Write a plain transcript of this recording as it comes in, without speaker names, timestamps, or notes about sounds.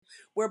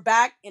We're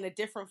back in a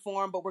different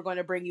form, but we're going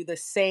to bring you the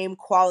same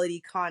quality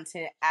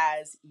content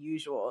as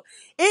usual.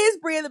 It is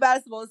Bria, the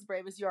baddest, the most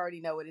bravest. You already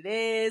know what it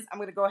is. I'm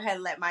going to go ahead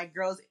and let my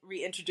girls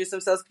reintroduce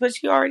themselves,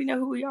 but you already know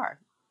who we are.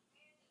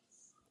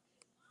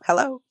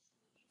 Hello.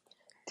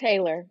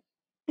 Taylor.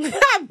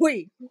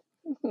 Wait.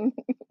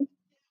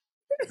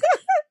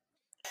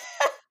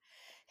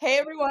 Hey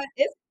everyone,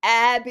 it's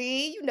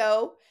Abby,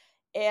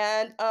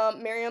 and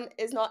Miriam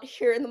is not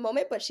here in the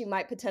moment, but she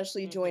might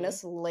potentially join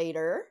us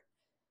later.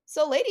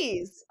 So,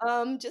 ladies,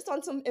 just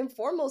on some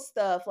informal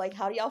stuff, like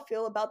how do y'all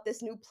feel about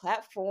this new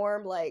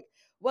platform? Like,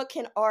 what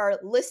can our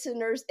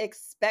listeners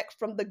expect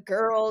from the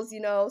girls?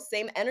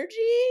 Same energy?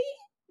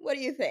 What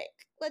do you think?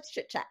 Let's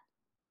chit chat.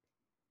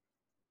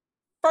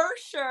 For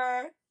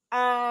sure.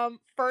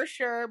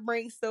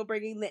 Still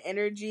bringing the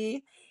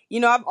energy.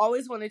 I've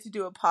always wanted to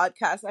do a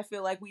podcast. I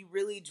feel like we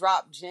really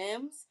drop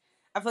gems.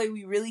 I feel like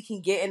we really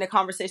can get in a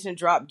conversation and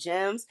drop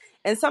gems.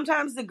 And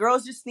sometimes the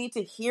girls just need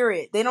to hear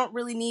it. They don't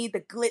really need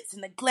the glitz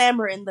and the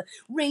glamour and the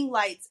ring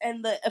lights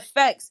and the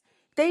effects.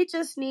 They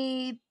just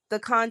need the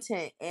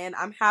content. And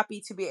I'm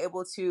happy to be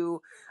able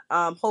to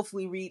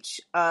hopefully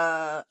reach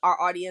our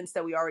audience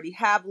that we already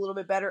have a little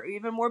bit better, or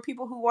even more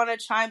people who want to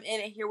chime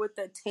in and hear what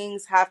the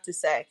tings have to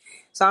say.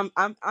 So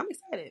I'm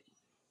excited.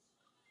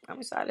 I'm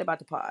excited about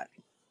the pod.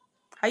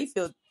 How you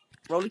feel,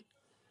 Rolly?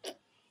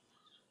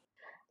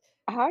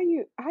 How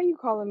you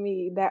calling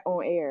me that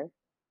on air?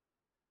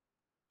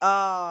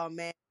 Oh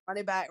man, run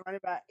it back, run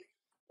it back.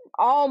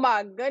 Oh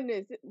my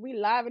goodness, we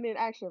live and in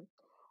action.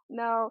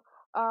 No,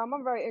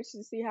 I'm very interested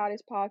to see how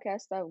this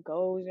podcast stuff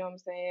goes. You know what I'm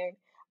saying?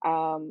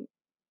 Um,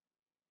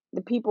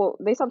 the people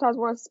they sometimes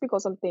want to speak on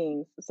some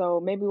things, so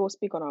maybe we'll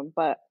speak on them.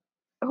 But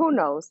who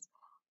knows?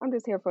 I'm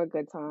just here for a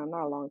good time,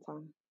 not a long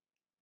time.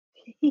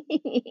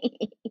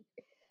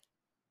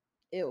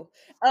 Ew.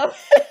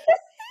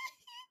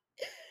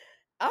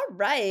 All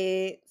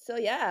right. So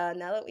yeah,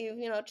 now that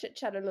we've, chit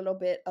chat a little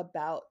bit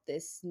about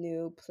this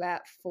new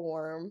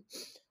platform,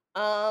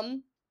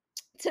 um,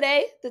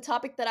 today the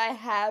topic that I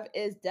have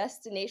is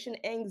destination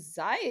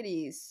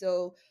anxieties.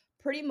 So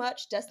pretty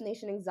much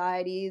destination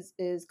anxieties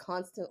is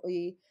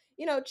constantly,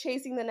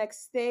 chasing the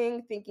next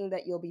thing, thinking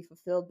that you'll be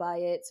fulfilled by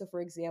it. So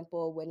for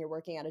example, when you're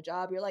working at a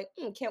job, you're like,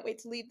 can't wait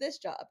to leave this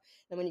job.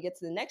 And when you get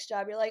to the next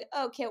job, you're like,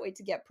 oh, can't wait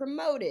to get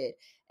promoted.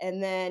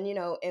 And then,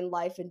 in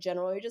life in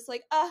general, you're just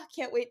like,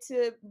 can't wait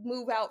to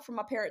move out from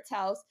my parents'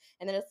 house.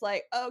 And then it's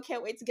like, oh,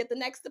 can't wait to get the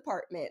next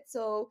apartment.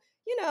 So,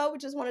 we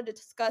just wanted to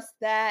discuss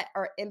that,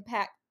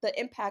 the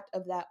impact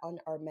of that on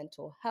our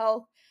mental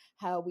health,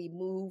 how we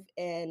move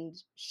and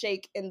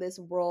shake in this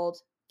world,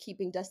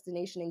 keeping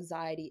destination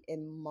anxiety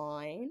in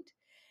mind.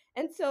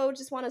 And so,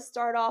 just want to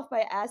start off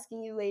by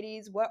asking you,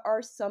 ladies, what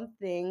are some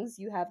things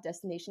you have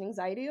destination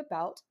anxiety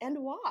about and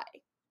why?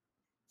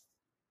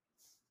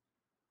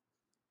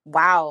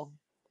 Wow,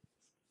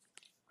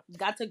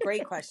 that's a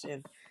great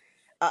question.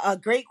 A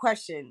great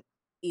question,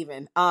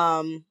 even.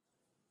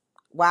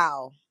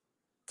 Wow,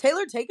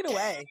 Taylor, take it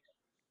away.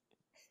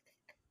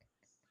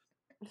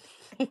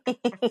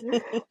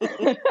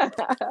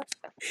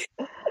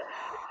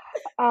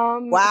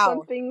 Some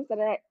Wow. things that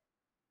I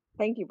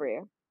thank you,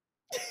 Bria.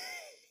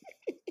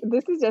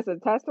 This is just a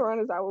test run.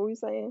 Is that what we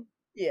saying?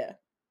 Yeah.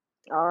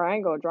 All right, I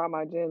ain't gonna drop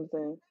my gems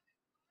then.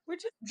 We're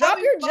just Drop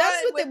having your gems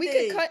fun with with it. We could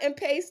it. cut and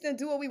paste and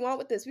do what we want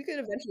with this. We could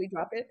eventually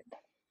drop it.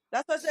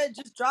 That's what I said.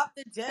 Just drop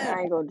the gem.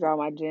 I ain't gonna drop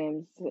my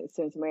gems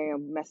since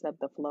Miriam messed up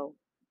the flow.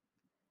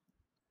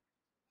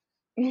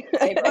 Hey,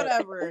 bro.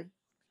 Whatever.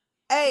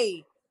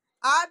 Hey,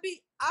 I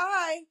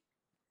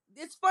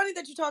it's funny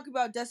that you talk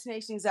about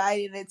destination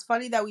anxiety, and it's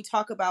funny that we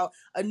talk about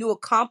a new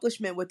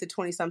accomplishment with the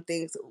 20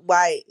 somethings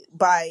by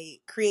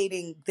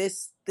creating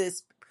this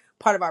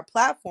part of our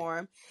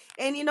platform.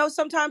 And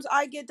sometimes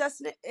I get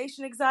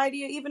destination anxiety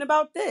even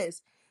about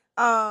this.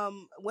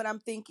 When I'm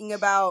thinking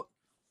about,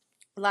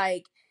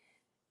 like,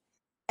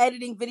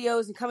 editing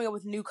videos and coming up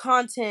with new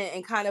content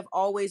and kind of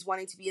always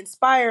wanting to be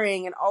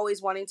inspiring and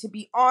always wanting to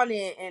be on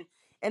it,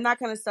 and that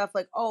kind of stuff,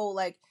 like, oh,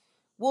 like,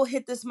 we'll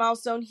hit this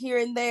milestone here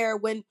and there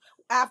when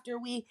after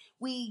we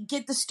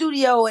get the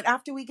studio, and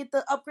after we get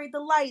the upgrade the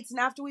lights, and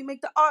after we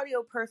make the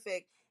audio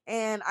perfect.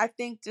 And I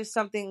think just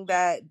something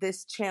that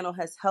this channel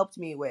has helped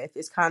me with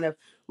is kind of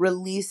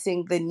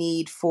releasing the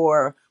need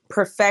for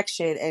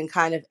perfection and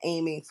kind of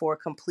aiming for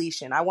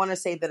completion. I want to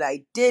say that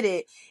I did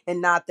it, and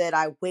not that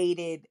I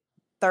waited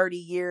 30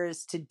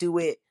 years to do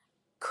it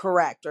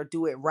correct or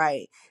do it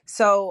right.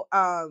 So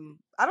I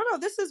don't know,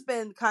 this has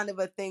been kind of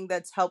a thing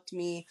that's helped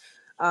me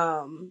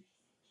um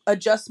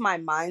adjust my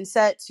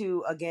mindset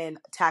to, again,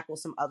 tackle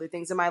some other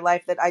things in my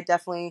life that I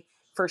definitely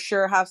for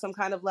sure have some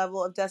kind of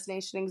level of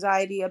destination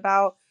anxiety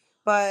about.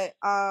 But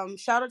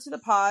shout out to the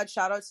pod,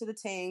 shout out to the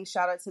ting,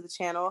 shout out to the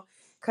channel,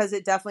 because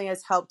it definitely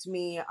has helped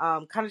me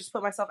kind of just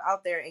put myself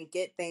out there and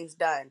get things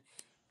done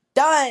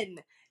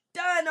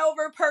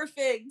over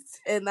perfect.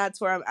 And that's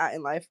where I'm at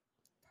in life.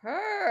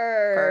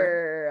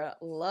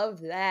 Love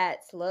that.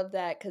 Love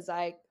that. Because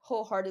I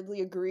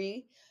wholeheartedly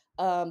agree.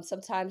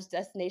 Sometimes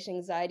destination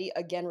anxiety,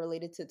 again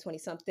related to 20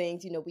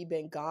 somethings, we've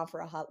been gone for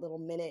a hot little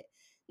minute.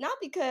 Not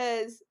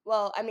because,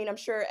 well, I mean, I'm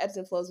sure ebbs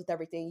and flows with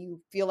everything.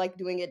 You feel like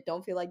doing it,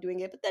 don't feel like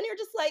doing it, but then you're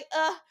just like,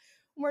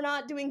 we're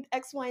not doing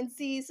X, Y, and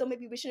Z, so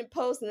maybe we shouldn't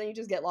post. And then you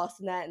just get lost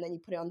in that and then you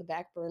put it on the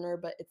back burner.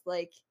 But it's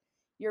like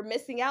you're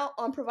missing out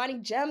on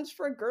providing gems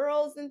for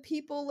girls and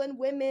people and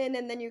women.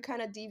 And then you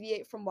kind of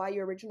deviate from why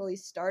you originally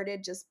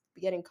started, just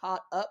getting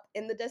caught up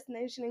in the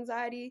destination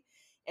anxiety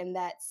and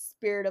that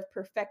spirit of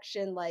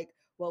perfection. Like,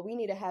 well, we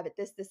need to have it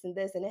this, and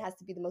this, and it has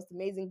to be the most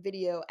amazing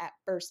video at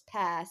first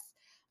pass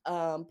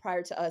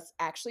prior to us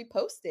actually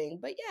posting.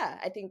 But yeah,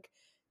 I think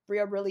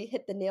Bria really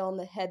hit the nail on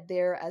the head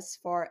there as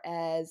far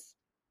as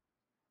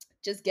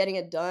just getting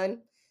it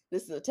done.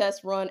 This is a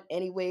test run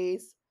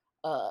anyways.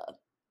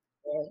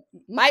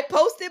 Might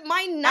post it,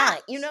 might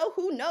not,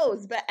 who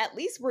knows, but at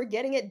least we're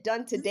getting it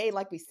done today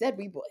like we said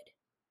we would.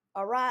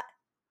 All right.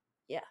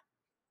 Yeah.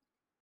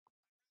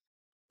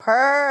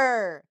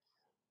 Purr.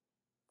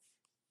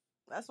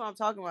 That's what I'm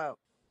talking about.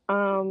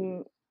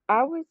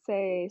 I would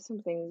say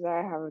some things that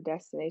I have a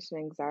destination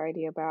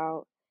anxiety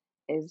about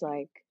is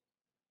like,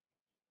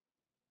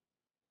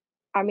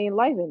 I mean,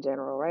 life in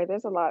general, right?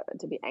 There's a lot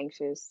to be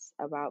anxious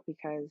about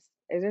because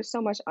there's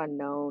so much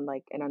unknown,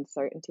 like, and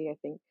uncertainty, I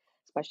think,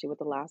 especially with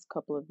the last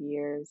couple of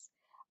years.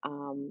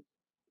 Um,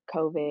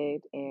 COVID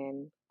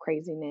and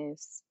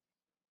craziness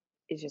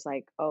is just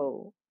like,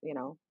 oh,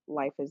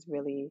 life is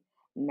really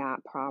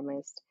not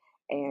promised.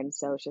 And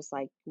so it's just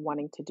like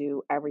wanting to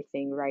do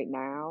everything right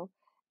now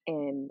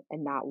and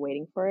not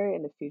waiting for it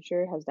in the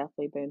future has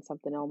definitely been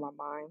something on my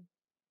mind.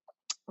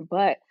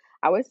 But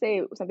I would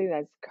say something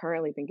that's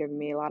currently been giving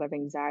me a lot of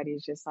anxiety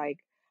is just like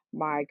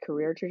my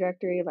career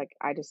trajectory. Like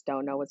I just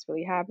don't know what's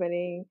really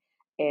happening.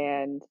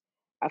 And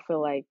I feel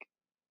like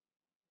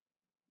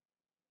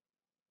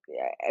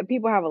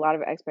people have a lot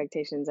of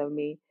expectations of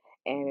me.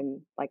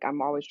 And like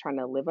I'm always trying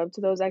to live up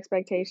to those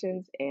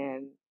expectations.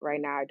 And right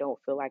now I don't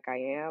feel like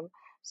I am.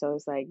 So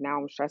it's like now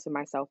I'm stressing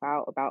myself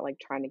out about like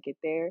trying to get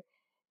there.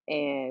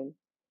 And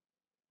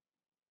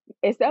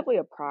it's definitely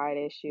a pride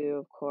issue,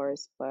 of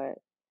course, but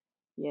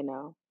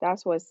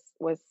that's what's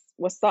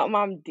something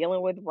I'm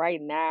dealing with right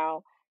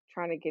now,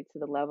 trying to get to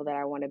the level that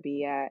I want to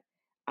be at.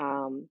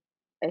 Um,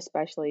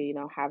 especially,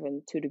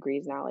 having 2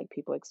 degrees now, like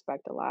people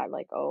expect a lot,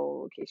 like,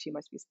 oh, okay, she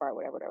must be smart,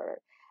 whatever, whatever.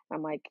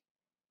 I'm like,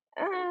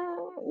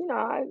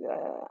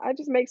 I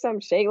just make some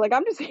shake. Like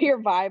I'm just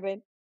here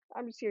vibing.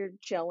 I'm just here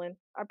chilling.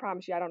 I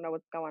promise you, I don't know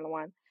what's going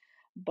on,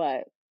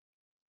 but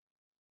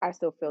I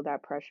still feel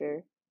that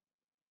pressure.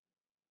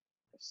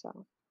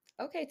 So,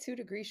 Okay, 2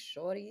 degrees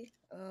shorty.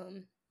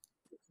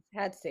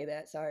 Had to say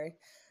that, sorry.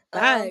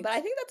 But I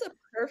Thanks. think that's a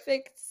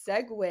perfect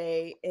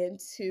segue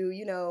into,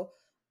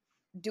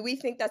 do we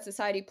think that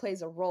society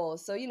plays a role?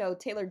 So,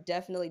 Taylor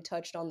definitely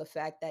touched on the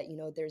fact that,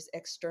 there's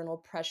external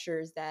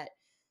pressures that,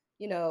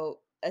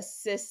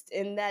 assist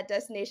in that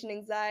destination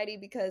anxiety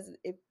because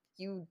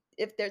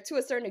if they're to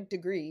a certain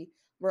degree,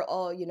 we're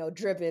all,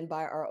 driven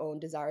by our own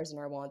desires and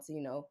our wants,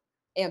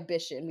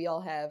 ambition. We all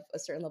have a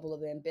certain level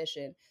of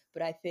ambition,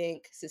 but I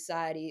think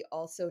society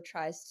also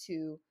tries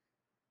to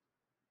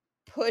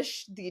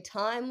push the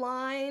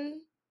timeline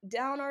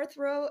down our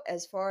throat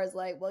as far as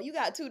like, well, you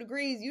got 2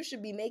 degrees, you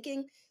should be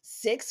making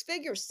 6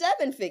 figures,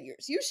 7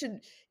 figures, you should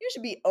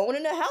be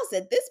owning a house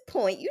at this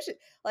point, you should,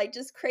 like,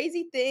 just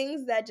crazy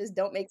things that just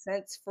don't make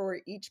sense for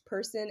each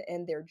person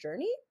and their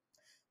journey.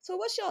 So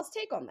what's y'all's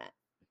take on that?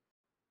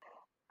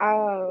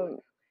 um,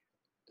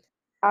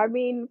 I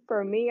mean,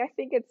 for me, I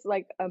think it's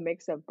like a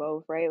mix of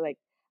both, right? Like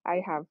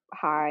I have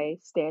high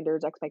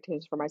standards,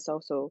 expectations for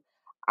myself, so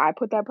I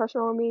put that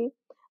pressure on me,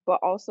 but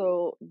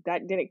also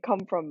that didn't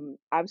come from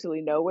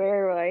absolutely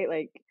nowhere, right?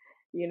 Like,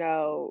 you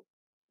know,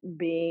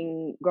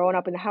 being growing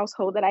up in the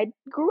household that I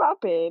grew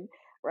up in,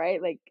 right?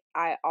 Like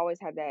I always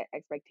had that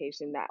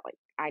expectation that like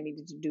I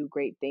needed to do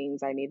great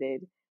things, I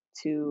needed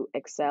to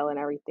excel in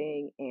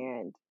everything,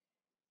 and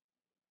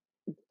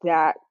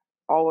that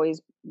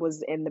always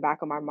was in the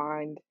back of my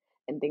mind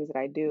and things that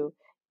I do.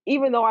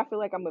 Even though I feel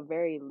like I'm a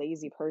very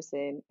lazy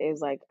person,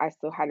 is like I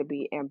still had to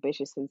be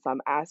ambitious in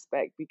some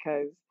aspect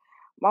because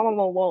my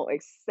mama won't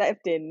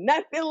accept it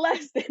nothing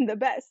less than the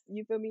best.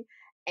 You feel me?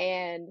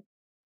 And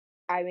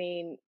I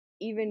mean,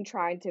 even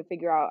trying to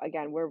figure out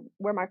again where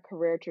my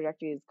career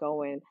trajectory is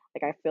going,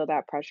 like I feel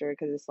that pressure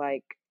because it's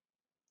like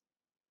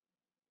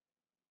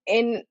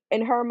in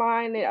her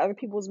mind and other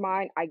people's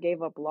mind, I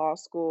gave up law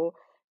school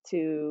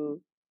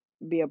to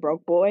be a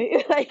broke boy.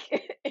 Like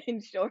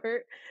in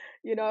short,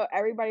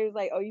 everybody was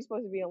like, "Oh, you're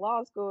supposed to be in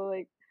law school,"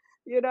 like,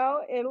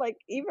 and like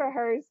even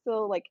her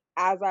still like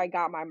as I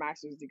got my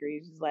master's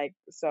degree, she's like,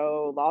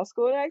 "So law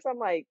school next?" I'm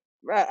like,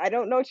 "Bruh, I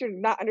don't know what you're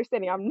not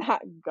understanding. I'm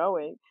not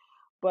going."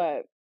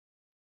 But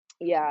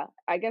yeah,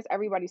 I guess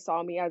everybody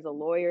saw me as a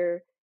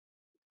lawyer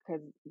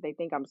because they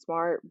think I'm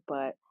smart,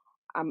 but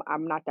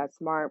I'm not that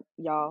smart,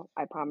 y'all.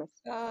 I promise.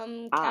 Cat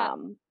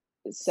Um,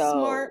 so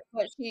smart,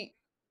 but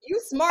you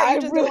smart, I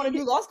you just don't want to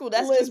really do law school.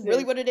 That's just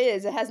really listen. what it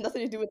is. It has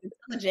nothing to do with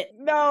intelligent.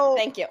 No,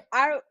 Thank you.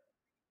 I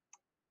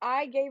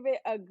I gave it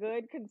a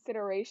good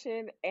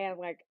consideration, and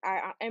like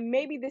and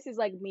maybe this is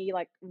like me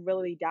like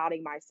really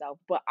doubting myself,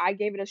 but I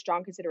gave it a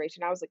strong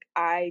consideration. I was like,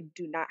 I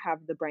do not have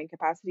the brain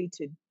capacity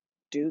to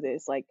do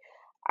this. Like,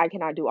 I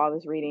cannot do all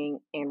this reading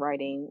and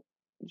writing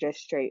just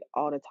straight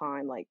all the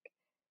time. Like,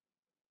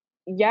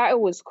 yeah, it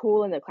was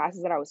cool in the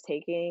classes that I was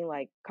taking,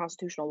 like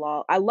constitutional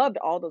law. I loved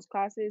all those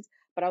classes,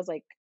 but I was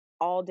like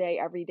all day,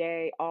 every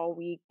day, all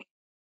week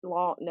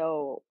long.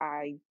 No,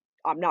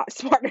 I'm not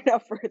smart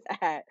enough for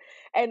that.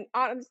 And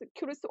honestly,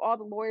 kudos to all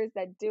the lawyers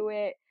that do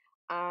it.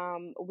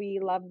 We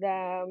love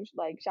them.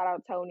 Like shout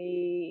out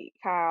Tony,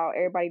 Kyle,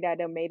 everybody that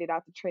done made it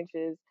out the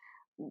trenches.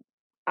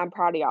 I'm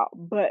proud of y'all.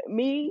 But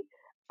me,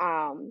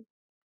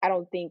 I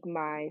don't think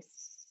my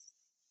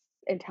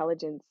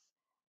intelligence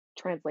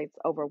translates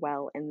over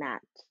well in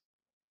that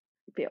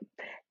field.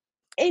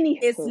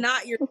 It's Anywho,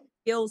 not your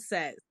skill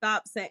set.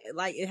 Stop saying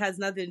like it has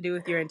nothing to do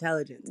with your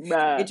intelligence.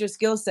 bruh. It's your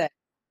skill set.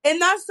 And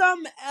that's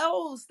something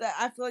else that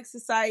I feel like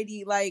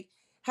society like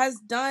has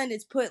done.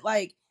 It's put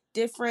like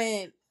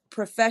different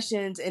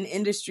professions and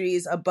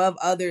industries above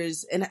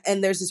others,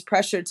 and there's this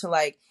pressure to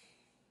like,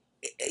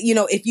 you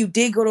know, if you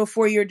did go to a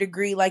 4-year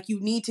degree, like you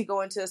need to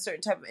go into a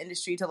certain type of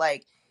industry to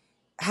like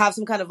have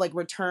some kind of like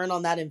return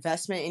on that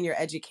investment in your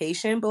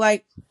education. But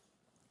like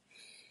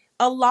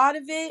a lot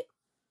of it,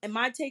 and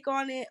my take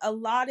on it, a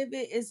lot of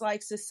it is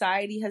like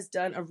society has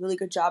done a really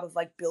good job of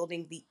like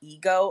building the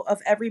ego of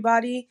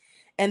everybody,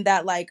 and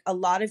that like a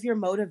lot of your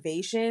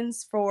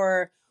motivations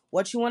for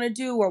what you want to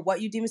do or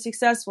what you deem as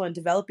successful and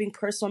developing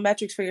personal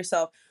metrics for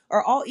yourself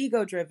are all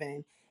ego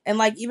driven. And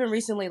like even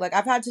recently, like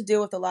I've had to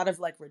deal with a lot of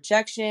like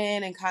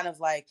rejection and kind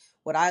of like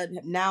what I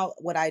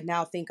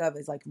now think of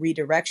as like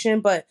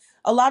redirection, but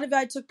a lot of it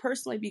I took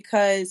personally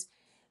because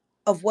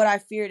of what I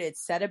feared it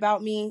said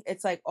about me.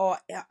 It's like, oh,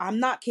 I'm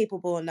not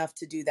capable enough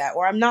to do that,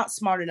 or I'm not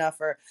smart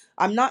enough, or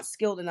I'm not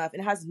skilled enough.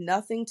 It has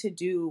nothing to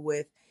do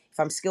with if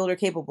I'm skilled or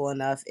capable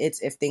enough.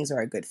 It's if things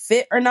are a good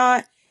fit or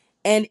not.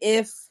 And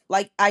if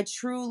like I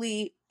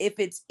truly, if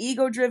it's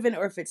ego driven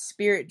or if it's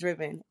spirit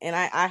driven. And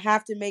I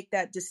have to make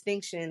that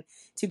distinction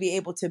to be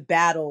able to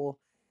battle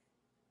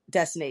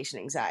destination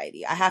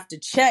anxiety. I have to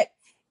check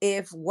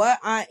if what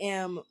I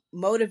am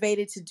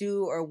motivated to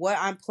do or what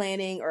I'm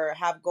planning or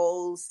have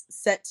goals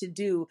set to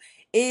do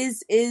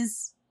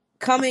is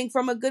coming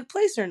from a good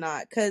place or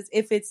not. Because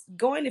if it's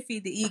going to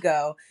feed the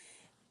ego,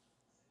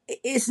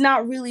 it's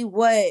not really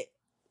what,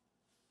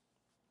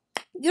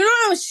 you know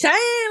what I'm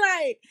saying?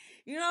 Like,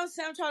 you know what I'm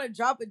saying? I'm trying to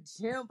drop a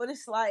gem, but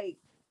it's like,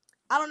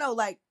 I don't know,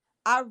 like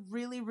I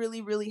really,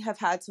 really, really have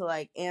had to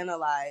like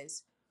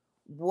analyze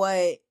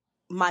what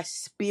my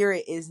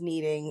spirit is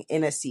needing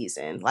in a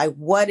season, like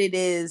what it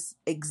is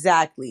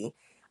exactly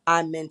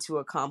I'm meant to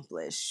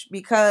accomplish.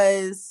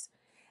 Because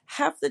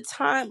half the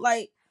time,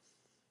 like,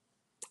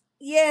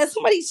 yeah,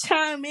 somebody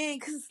chime in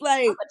because,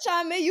 like, I'ma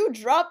chime in. You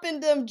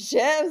dropping them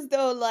gems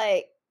though,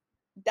 like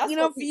that's you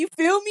what know, you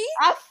feel me?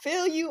 I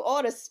feel you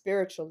on a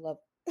spiritual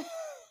level.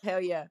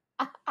 Hell yeah.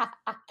 But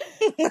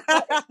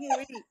I'm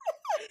weak.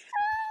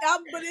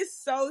 But it's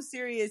so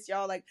serious,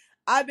 y'all. Like,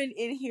 I've been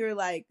in here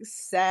like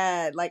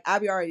sad. Like, I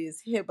be already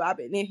is hip, but I've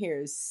been in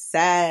here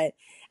sad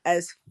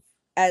as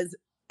as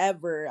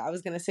ever. I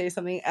was gonna say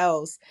something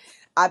else.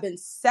 I've been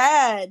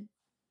sad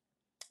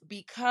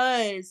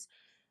because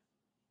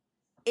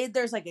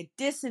there's like a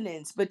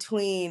dissonance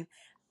between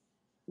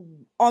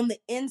on the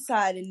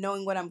inside and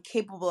knowing what I'm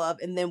capable of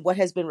and then what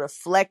has been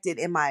reflected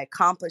in my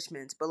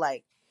accomplishments. But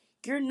like,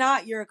 you're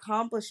not your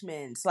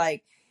accomplishments.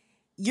 Like,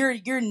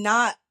 you're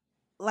not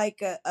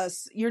like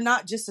you're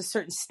not just a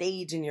certain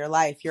stage in your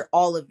life. You're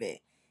all of it.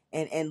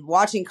 And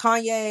watching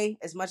Kanye,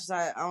 as much as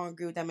I don't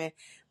agree with that man,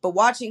 but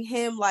watching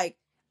him, like,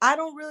 I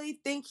don't really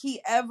think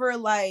he ever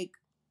like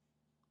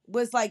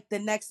was like the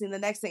next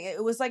thing.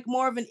 It was like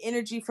more of an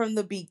energy from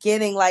the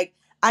beginning. Like,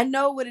 I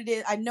know what it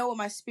is. I know what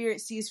my spirit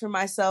sees for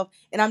myself,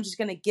 and I'm just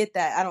gonna get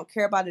that. I don't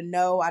care about a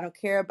no. I don't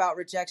care about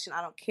rejection.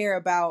 I don't care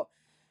about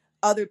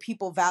other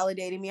people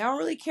validating me. I don't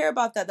really care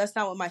about that. That's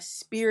not what my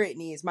spirit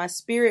needs. My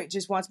spirit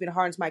just wants me to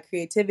harness my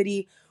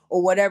creativity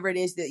or whatever it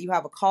is that you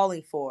have a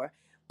calling for.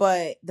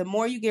 But the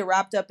more you get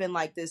wrapped up in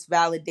like this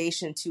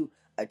validation to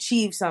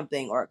achieve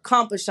something or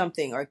accomplish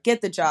something or get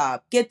the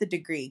job, get the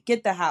degree,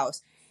 get the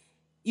house,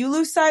 you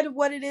lose sight of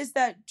what it is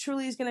that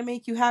truly is going to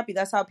make you happy.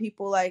 That's how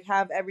people like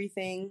have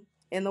everything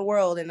in the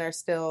world and they're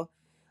still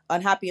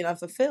unhappy and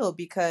unfulfilled,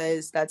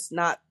 because that's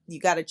not, you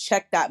got to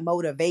check that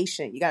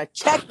motivation. You got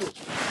to check it.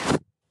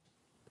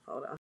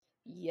 Hold on.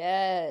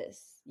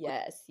 yes,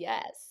 yes,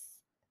 yes.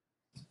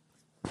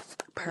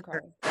 I'm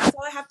crying. That's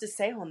all I have to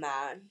say on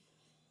that.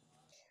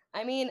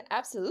 I mean,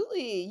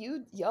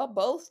 absolutely. Y'all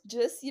both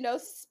just,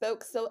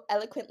 spoke so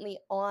eloquently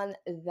on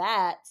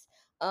that.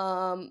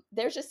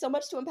 There's just so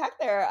much to unpack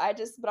there.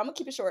 But I'm gonna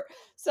keep it short.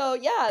 So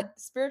yeah,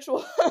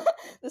 spiritual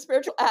the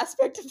spiritual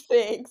aspect of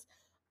things.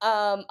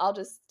 I'll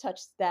just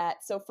touch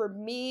that. So for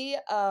me,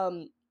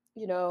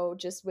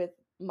 just with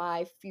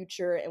my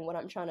future and what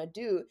I'm trying to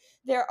do,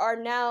 there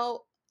are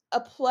now a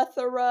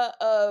plethora,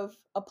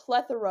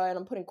 and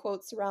I'm putting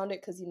quotes around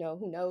it because, you know,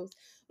 who knows,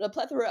 but a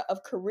plethora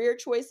of career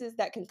choices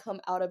that can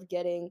come out of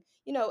getting,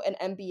 you know, an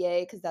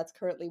MBA, because that's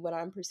currently what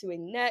I'm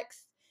pursuing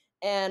next.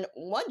 And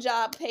one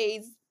job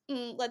pays,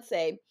 let's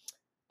say,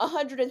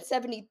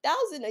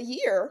 170,000 a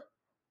year,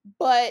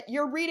 but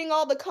you're reading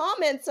all the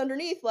comments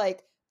underneath,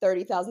 like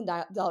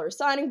 $30,000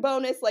 signing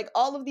bonus, like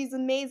all of these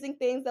amazing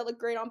things that look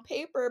great on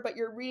paper, but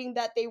you're reading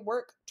that they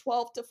work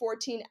 12 to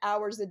 14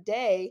 hours a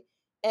day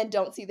and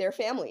don't see their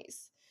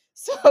families.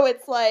 So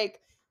it's like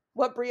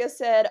what Bria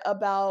said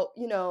about,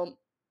 you know,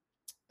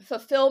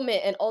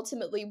 fulfillment and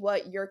ultimately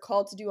what you're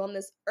called to do on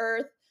this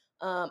earth.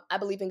 I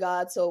believe in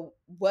God, so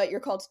what you're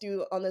called to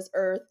do on this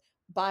earth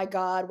by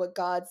God, what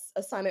God's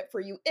assignment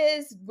for you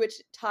is, which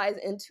ties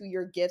into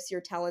your gifts,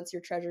 your talents,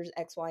 your treasures,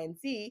 X, Y, and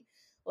Z.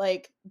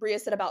 Like Bria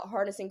said about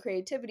harnessing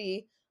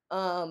creativity.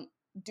 Um,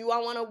 do I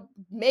want to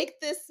make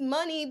this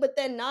money but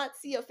then not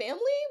see a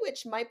family,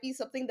 which might be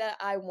something that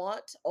I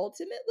want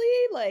ultimately?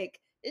 Like,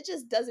 it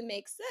just doesn't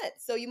make sense.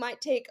 So you might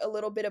take a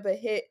little bit of a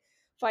hit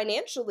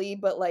financially,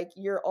 but like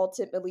you're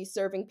ultimately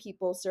serving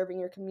people, serving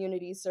your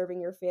community,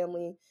 serving your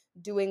family,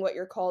 doing what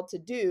you're called to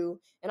do.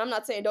 And I'm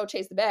not saying don't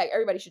chase the bag.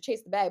 Everybody should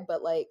chase the bag,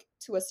 but like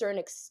to a certain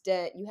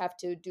extent, you have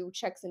to do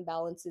checks and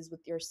balances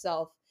with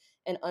yourself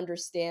and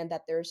understand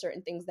that there are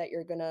certain things that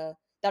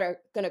are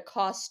gonna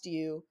cost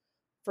you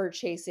for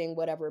chasing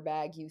whatever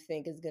bag you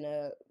think is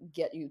gonna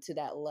get you to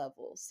that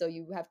level. So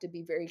you have to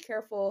be very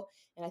careful.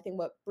 And I think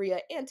what Bria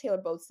and Taylor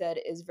both said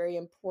is very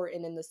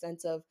important in the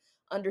sense of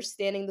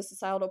understanding the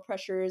societal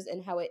pressures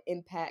and how it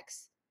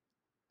impacts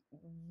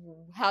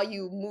how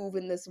you move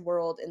in this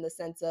world, in the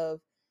sense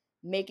of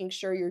making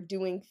sure you're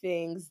doing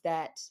things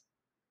that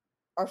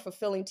are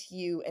fulfilling to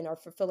you and are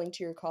fulfilling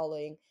to your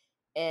calling.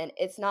 And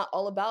it's not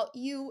all about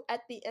you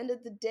at the end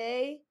of the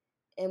day.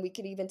 And we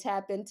could even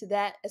tap into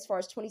that as far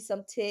as 20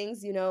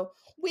 somethings. You know,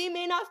 we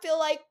may not feel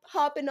like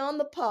hopping on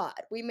the pod,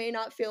 we may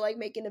not feel like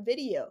making a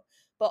video,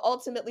 but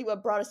ultimately,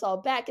 what brought us all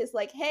back is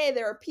like, hey,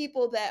 there are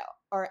people that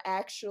are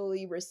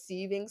actually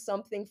receiving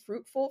something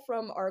fruitful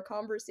from our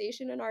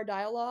conversation and our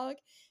dialogue,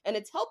 and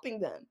it's helping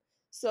them.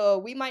 So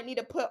we might need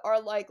to put our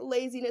like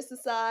laziness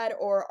aside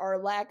or our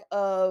lack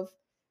of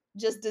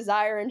just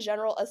desire in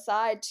general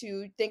aside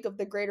to think of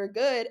the greater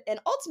good. And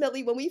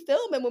ultimately, when we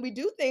film and when we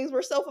do things,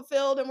 we're so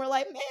fulfilled and we're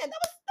like, man, that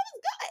was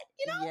good.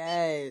 You know?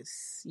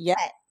 Yes. Yeah.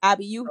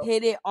 Abby, you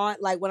hit it on,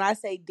 like when I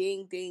say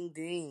ding, ding,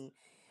 ding,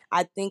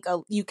 I think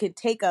you can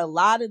take a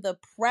lot of the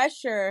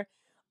pressure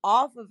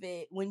off of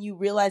it when you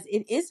realize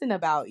it isn't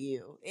about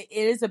you. It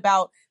is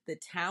about the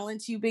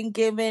talents you've been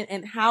given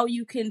and how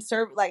you can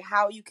serve, like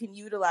how you can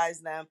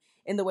utilize them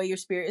in the way your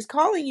spirit is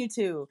calling you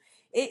to.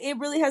 It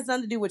really has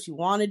nothing to do what you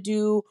want to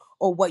do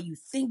or what you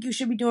think you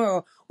should be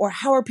doing, or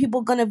how are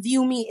people going to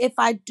view me if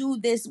I do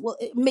this, well,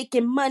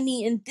 making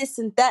money and this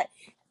and that.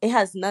 It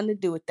has nothing to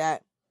do with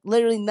that.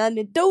 Literally nothing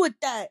to do with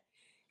that.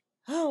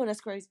 Oh,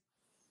 that's crazy.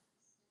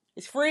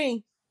 It's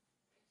free.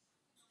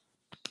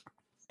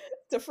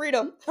 To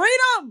freedom.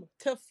 Freedom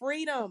to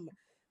freedom.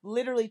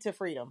 Literally to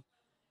freedom.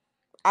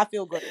 I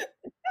feel great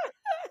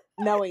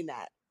knowing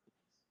that.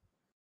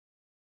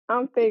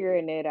 I'm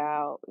figuring it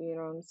out, you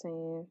know what I'm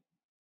saying?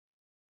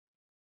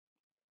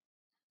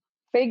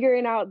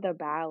 Figuring out the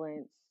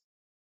balance.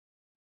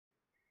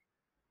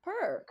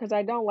 Per. Because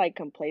I don't like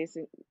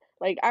complacent.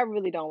 Like, I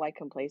really don't like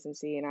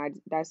complacency,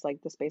 and that's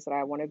like the space that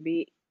I want to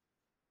be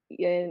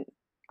in.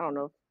 I don't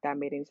know if that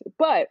made any sense,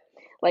 but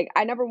like,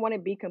 I never want to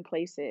be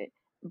complacent,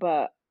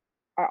 but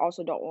I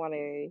also don't want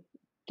to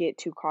get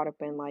too caught up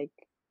in like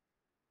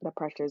the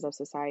pressures of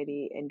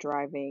society and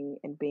driving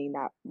and being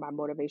that my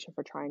motivation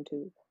for trying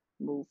to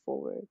move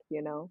forward,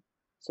 you know?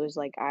 So it's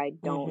like I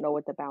Mm-hmm. don't know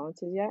what the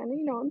balance is yet. And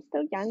you know, I'm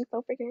still young,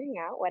 still figuring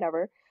out,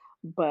 whatever.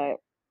 But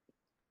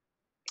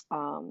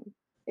um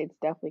it's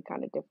definitely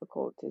kind of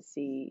difficult to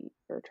see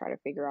or try to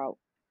figure out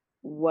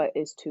what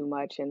is too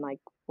much and like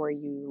where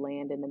you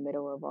land in the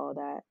middle of all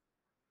that.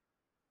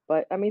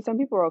 But I mean, some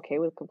people are okay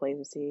with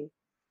complacency,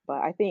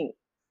 but I think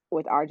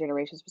with our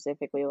generation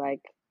specifically,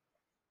 like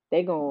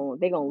they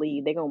gonna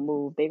lead, they gonna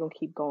move, they gonna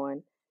keep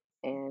going.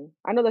 And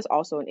I know that's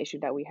also an issue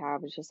that we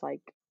have. It's just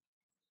like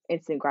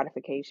instant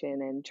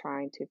gratification and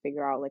trying to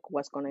figure out like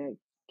what's gonna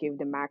give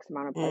the max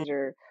amount of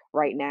pleasure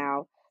right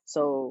now.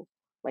 So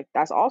like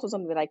that's also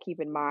something that I keep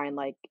in mind.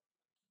 Like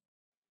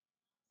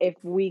if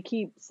we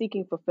keep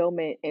seeking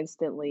fulfillment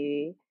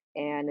instantly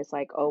and it's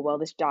like, oh well,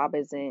 this job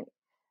isn't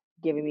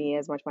giving me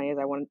as much money as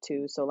I wanted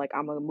to. So like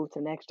I'm gonna move to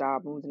the next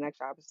job, move to the next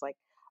job. It's like,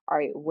 all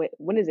right,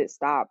 when does it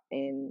stop?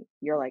 And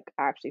you're like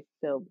actually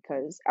fulfilled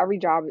because every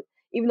job,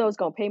 even though it's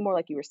gonna pay more,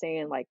 like you were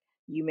saying, like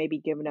you may be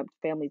giving up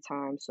family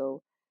time.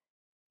 So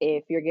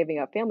if you're giving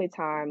up family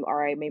time, all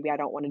right, maybe I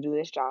don't want to do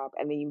this job,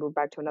 and then you move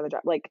back to another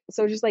job. Like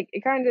so, just like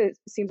it kind of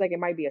seems like it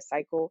might be a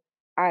cycle.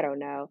 I don't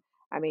know.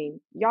 I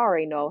mean, y'all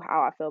already know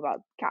how I feel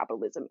about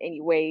capitalism,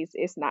 anyways.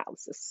 It's not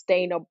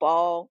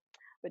sustainable.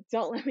 But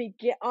don't let me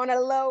get on a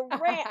little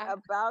rant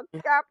about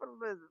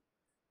capitalism.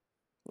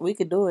 We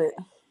could do it.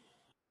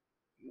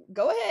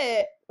 Go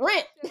ahead,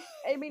 rent.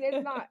 I mean,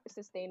 it's not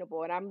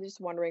sustainable, and I'm just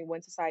wondering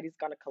when society's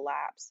gonna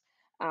collapse.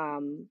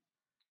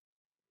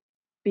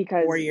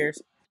 Because 4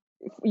 years.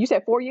 you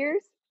said 4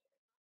 years.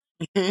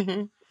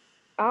 Mhm.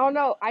 I don't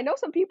know. I know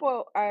some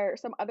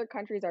other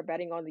countries are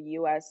betting on the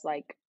US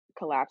like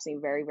collapsing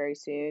very, very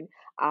soon.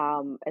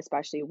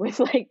 Especially with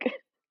like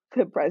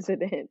the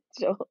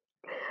presidential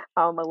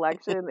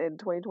election in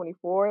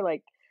 2024.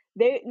 Like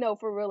they no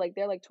for real, like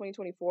they're like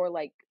 2024,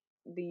 like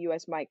the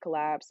US might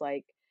collapse.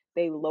 Like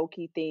they low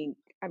key think,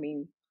 I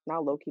mean,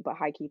 not low key, but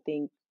high key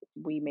think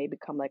we may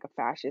become like a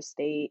fascist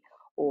state,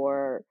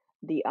 or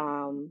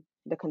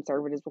the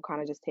conservatives will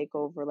kind of just take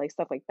over, like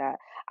stuff like that.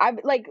 I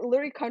like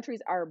literally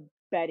countries are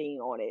betting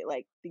on it.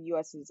 Like the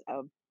US is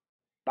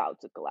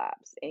about to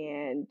collapse,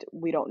 and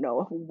we don't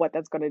know what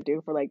that's going to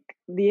do for like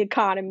the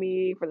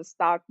economy, for the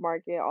stock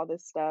market, all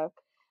this stuff,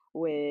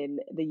 when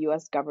the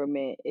US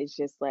government is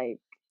just like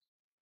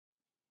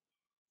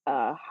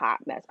a hot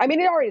mess. I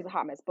mean, it already is a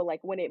hot mess, but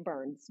like when it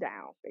burns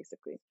down,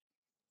 basically.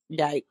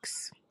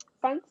 Yikes.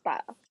 Fun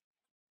stuff.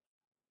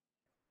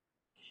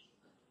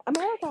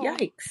 America.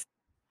 Yikes.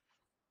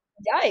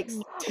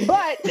 Yikes.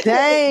 But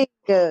Dang.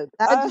 That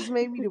uh just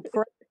made me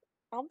depressed.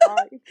 I'm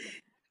sorry.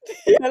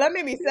 Yeah, that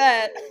made me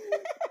sad.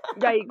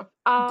 Yikes.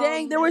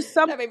 Dang,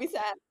 That made me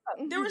sad.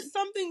 there was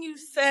something you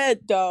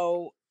said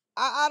though.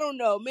 I don't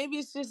know. Maybe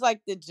it's just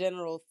like the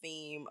general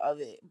theme of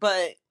it.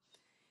 But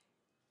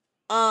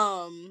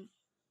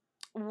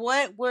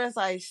what was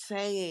I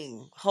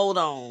saying? Hold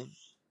on.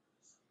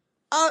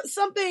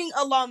 Something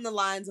along the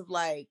lines of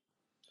like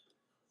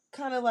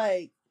kind of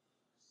like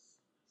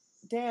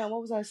damn,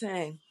 what was I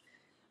saying?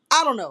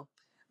 I don't know.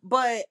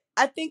 But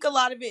I think a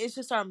lot of it is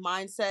just our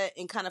mindset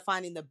and kind of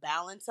finding the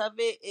balance of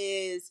it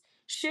is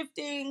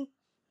shifting.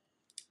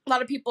 A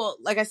lot of people,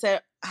 like I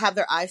said, have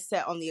their eyes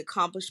set on the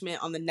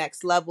accomplishment on the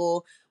next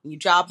level. When you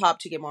job hop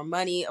to get more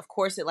money, of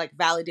course, it like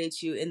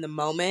validates you in the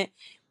moment.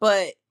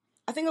 But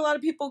I think a lot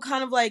of people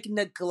kind of like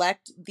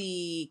neglect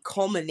the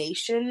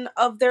culmination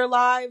of their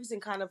lives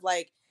and kind of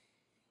like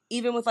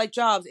even with like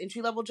jobs,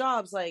 entry level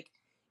jobs, like,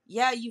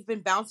 yeah, you've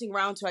been bouncing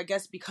around to, I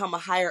guess, become a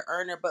higher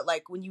earner. But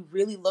like when you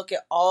really look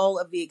at all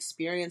of the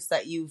experience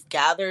that you've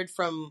gathered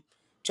from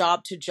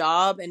job to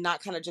job and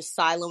not kind of just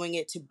siloing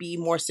it to be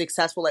more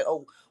successful, like,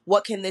 oh,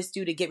 what can this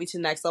do to get me to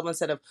the next level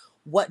instead of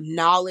what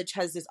knowledge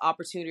has this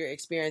opportunity or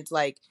experience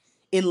like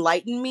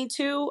enlightened me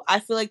to, I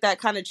feel like that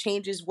kind of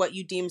changes what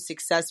you deem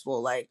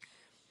successful. Like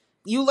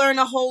you learn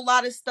a whole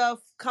lot of stuff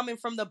coming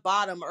from the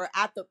bottom or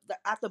at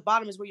the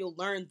bottom is where you'll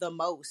learn the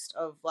most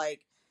of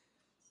like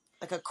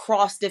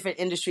across different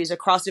industries,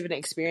 across different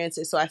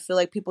experiences. So I feel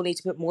like people need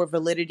to put more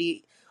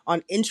validity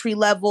on entry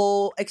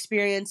level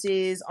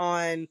experiences,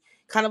 on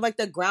kind of like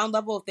the ground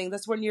level of things.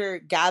 That's when you're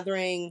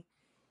gathering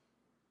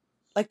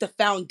like the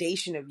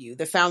foundation of you,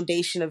 the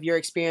foundation of your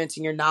experience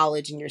and your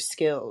knowledge and your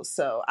skills.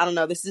 So I don't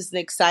know. This is an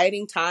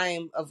exciting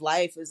time of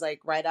life. Is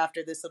like right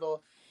after this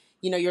little,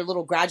 your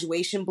little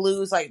graduation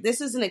blues. Like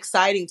this is an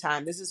exciting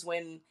time. This is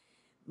when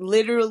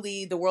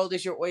literally the world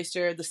is your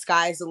oyster. The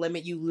sky's the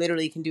limit. You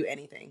literally can do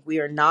anything. We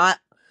are not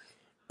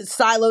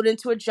siloed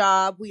into a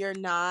job. We are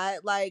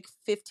not like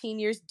 15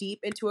 years deep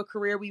into a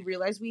career we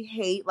realize we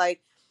hate.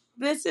 Like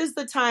this is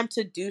the time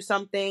to do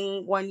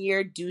something one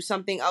year, do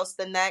something else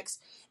the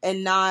next,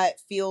 and not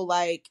feel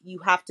like you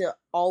have to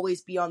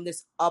always be on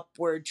this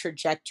upward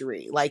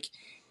trajectory. Like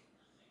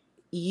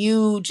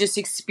you just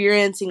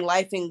experiencing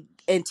life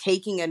and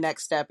taking a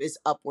next step is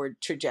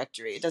upward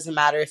trajectory. It doesn't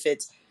matter if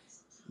it's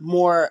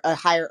more a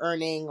higher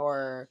earning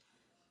or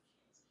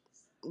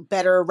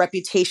better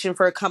reputation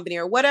for a company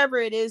or whatever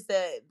it is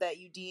that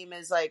you deem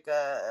as like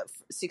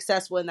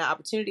successful in that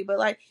opportunity. But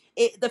like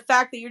the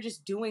fact that you're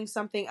just doing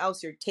something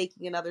else, you're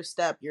taking another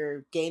step,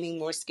 you're gaining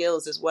more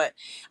skills is what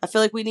I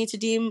feel like we need to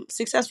deem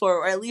successful,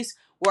 or at least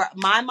where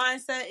my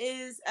mindset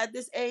is at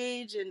this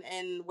age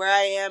and where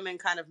I am and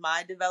kind of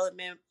my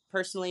development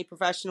personally,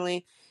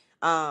 professionally.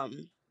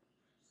 um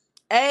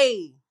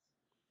hey,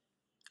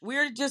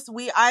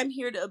 I'm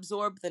here to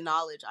absorb the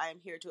knowledge. I am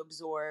here to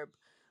absorb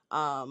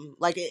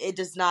like it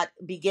does not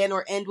begin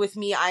or end with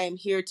me. I am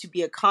here to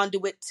be a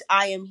conduit.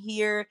 I am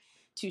here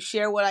to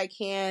share what I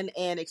can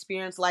and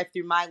experience life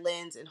through my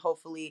lens and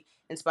hopefully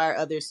inspire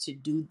others to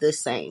do the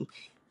same.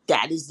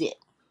 That is it.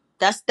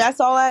 That's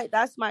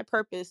my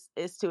purpose,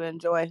 is to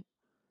enjoy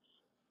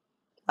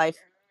life.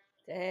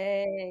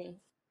 Dang.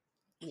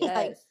 Like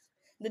Yes.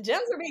 The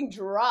gems are being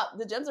dropped.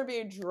 The gems are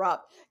being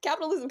dropped.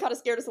 Capitalism kind of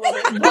scared us a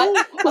little bit, but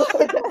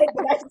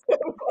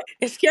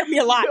it scared me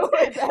a lot.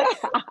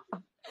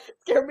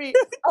 scared me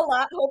a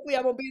lot. Hopefully,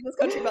 I won't be in this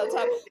country by the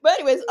time. But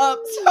anyways,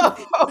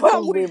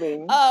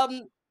 Really.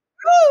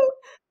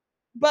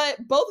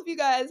 but both of you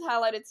guys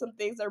highlighted some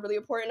things that are really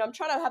important. I'm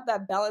trying to have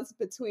that balance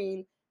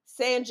between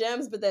saying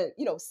gems, but then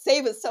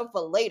save some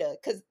for later,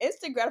 because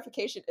instant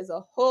gratification is a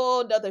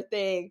whole nother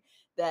thing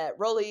that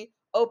Rolly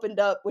opened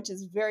up, which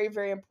is very,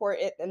 very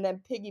important, and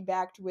then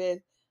piggybacked with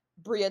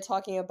Bria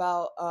talking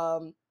about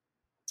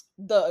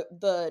the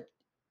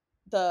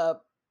the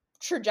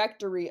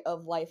trajectory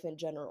of life in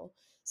general.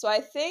 So I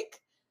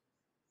think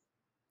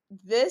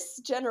this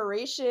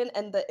generation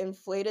and the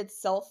inflated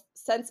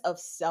sense of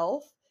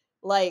self,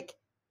 like,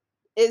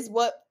 is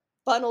what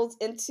funnels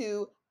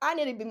into, I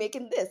need to be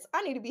making this,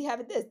 I need to be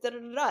having this, da da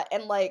da da.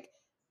 And like,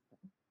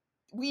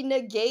 we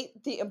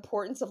negate the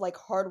importance of like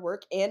hard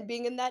work and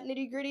being in that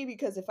nitty gritty,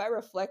 because if I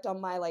reflect on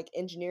my like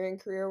engineering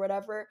career or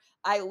whatever,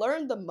 I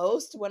learned the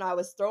most when I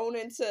was thrown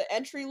into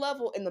entry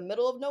level in the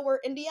middle of nowhere,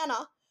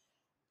 Indiana,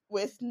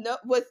 with no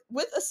with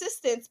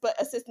assistance,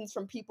 but assistance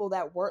from people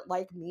that weren't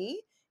like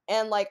me.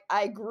 And like,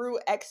 I grew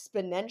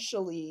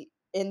exponentially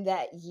in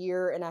that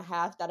year and a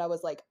half that I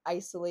was like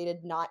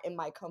isolated, not in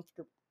my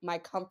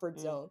comfort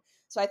zone.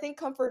 So I think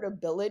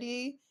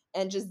comfortability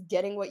and just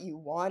getting what you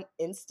want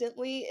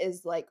instantly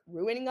is like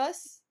ruining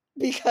us,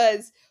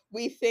 because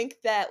we think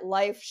that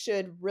life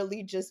should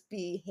really just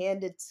be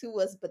handed to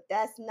us, but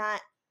that's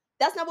not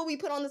what we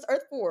put on this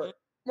earth for.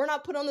 We're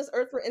not put on this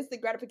earth for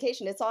instant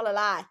gratification. It's all a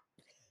lie.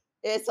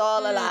 It's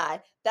all a lie.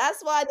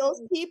 That's why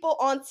those people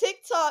on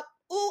TikTok,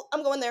 ooh,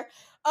 I'm going there,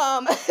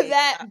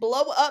 that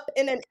blow up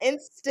in an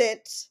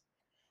instant,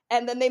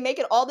 and then they make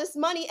it all this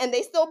money and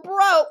they still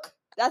broke.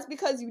 That's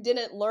because you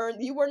didn't learn.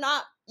 You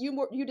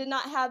did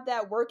not have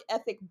that work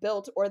ethic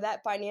built, or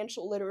that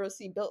financial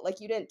literacy built.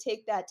 Like, you didn't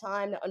take that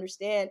time to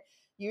understand.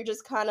 You're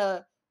just kind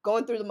of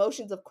going through the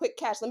motions of quick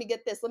cash. Let me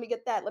get this. Let me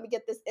get that. Let me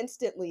get this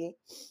instantly.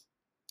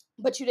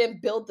 But you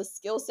didn't build the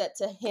skill set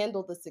to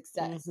handle the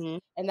success.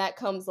 And that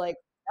comes like,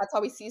 that's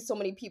how we see so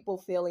many people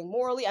failing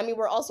morally. I mean,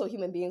 we're also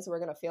human beings, so we're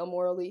going to fail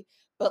morally.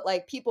 But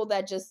like, people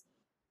that just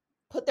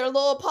put their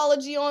little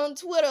apology on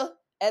Twitter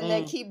and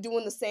then keep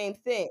doing the same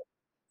thing,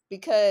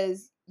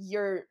 because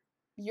you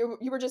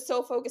were just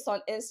so focused on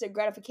instant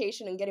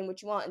gratification and getting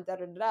what you want and da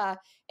da da da,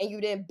 and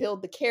you didn't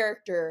build the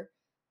character.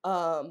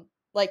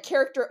 Like,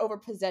 character over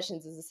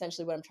possessions is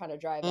essentially what I'm trying to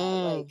drive at.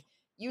 Like,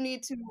 you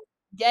need to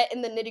get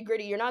in the nitty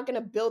gritty. You're not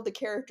going to build the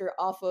character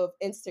off of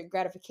instant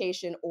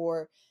gratification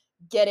or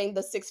getting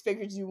the 6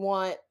 figures you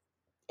want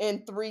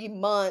in 3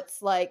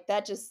 months. Like,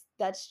 that's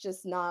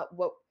just not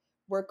what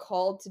we're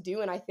called to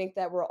do. And I think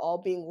that we're all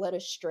being led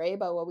astray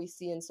by what we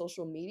see in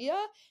social media.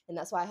 And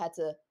that's why I had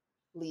to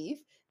leave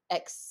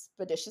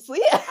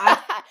expeditiously,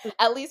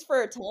 at least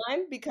for a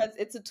time, because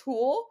it's a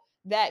tool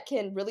that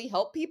can really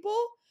help people.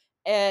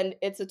 And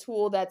it's a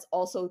tool that's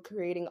also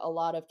creating a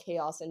lot of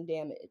chaos and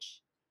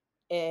damage.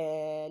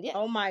 And yeah.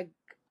 Oh my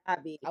God,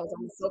 I was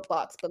on the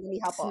soapbox, but let me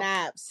hop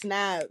off.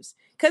 Snaps.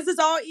 Because it's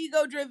all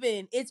ego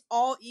driven. It's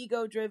all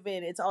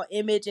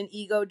image and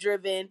ego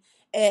driven.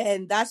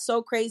 And that's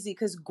so crazy,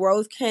 because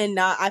growth can't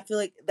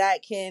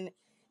happen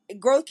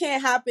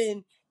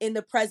in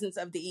the presence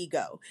of the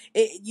ego.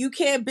 You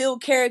can't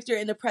build character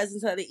in the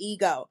presence of the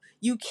ego.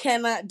 You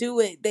cannot do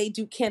it. They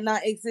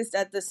cannot exist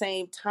at the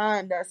same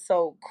time. That's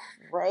so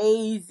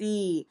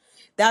crazy.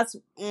 That's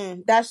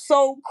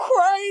so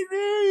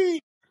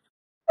crazy.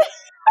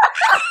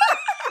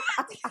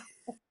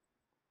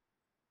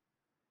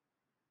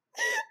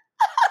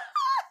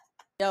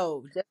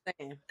 Yo, just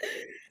saying.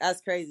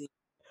 That's crazy.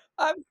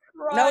 I'm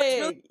No,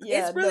 crying.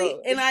 it's really,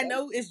 and I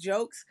know it's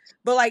jokes,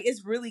 but like,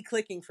 it's really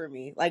clicking for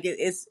me. Like,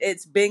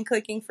 it's been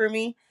clicking for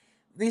me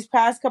these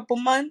past couple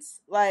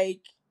months.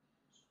 Like,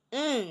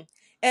 and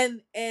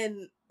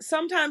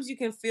sometimes you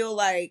can feel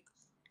like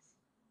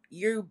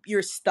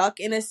you're stuck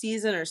in a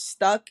season, or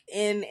stuck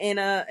in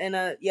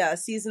a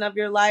season of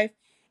your life,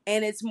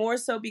 and it's more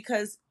so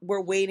because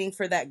we're waiting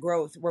for that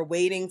growth. We're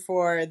waiting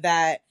for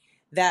that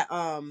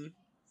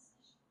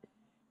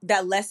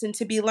lesson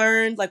to be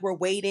learned. Like, we're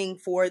waiting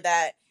for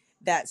that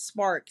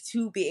spark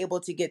to be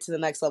able to get to the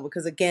next level,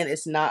 because again,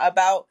 it's not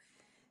about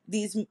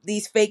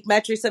these fake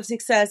metrics of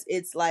success.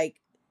 It's like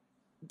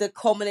the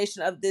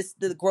culmination of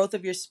the growth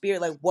of your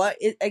spirit. Like, what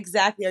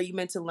exactly are you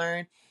meant to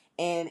learn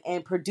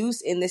and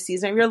produce in this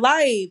season of your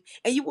life?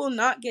 And you will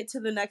not get to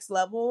the next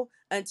level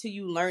until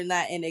you learn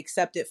that and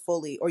accept it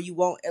fully, or you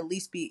won't at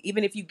least be,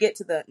 even if you get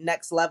to the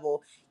next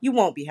level, you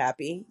won't be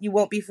happy, you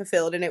won't be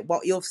fulfilled, and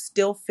you'll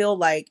still feel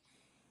like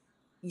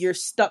you're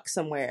stuck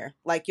somewhere.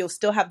 Like, you'll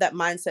still have that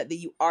mindset that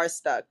you are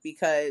stuck,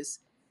 because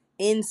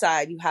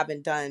inside you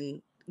haven't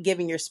done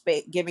giving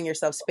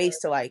yourself space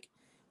to like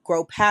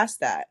grow past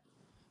that.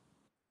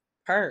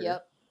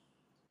 Yep.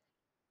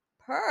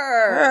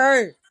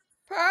 Purr.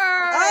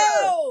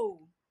 Oh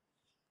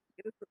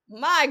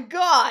My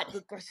God.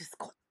 good gracious.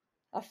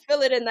 I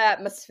feel it in the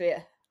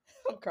atmosphere.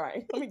 I'm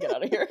crying. Let me get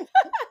out of here.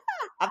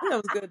 I think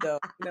that was good though.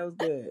 That was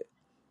good.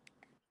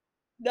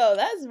 No,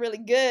 that's really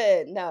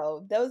good.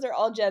 No, those are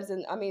all gems.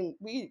 And I mean,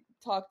 we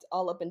talked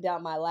all up and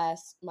down my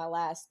last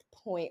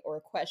point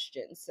or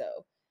question.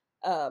 So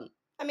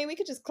I mean, we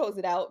could just close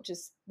it out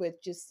just with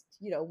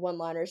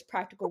one-liners,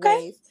 practical Okay.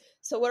 ways.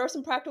 So what are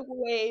some practical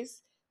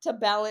ways to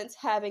balance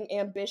having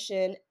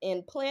ambition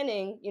and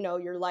planning,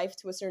 your life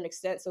to a certain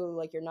extent, so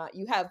like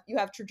you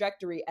have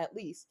trajectory at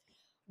least,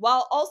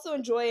 while also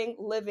enjoying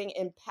living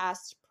in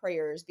past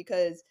prayers?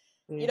 Because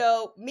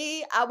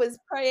me, I was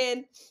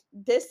praying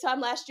this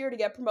time last year to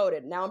get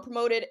promoted. Now I'm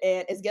promoted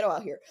and it's ghetto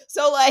out here.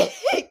 So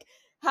like,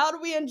 how do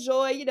we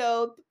enjoy,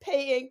 the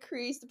pay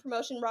increase, the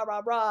promotion, rah,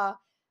 rah, rah,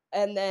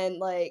 and then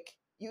like,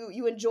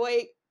 you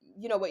enjoy,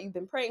 you know, what you've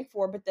been praying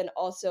for, but then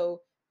also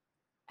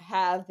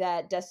have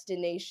that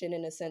destination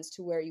in a sense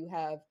to where you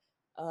have,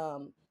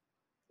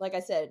 like I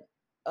said,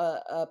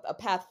 a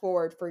path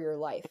forward for your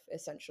life,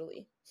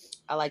 essentially.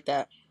 I like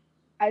that.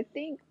 I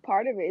think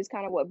part of it is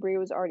kind of what Brie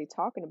was already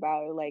talking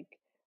about, like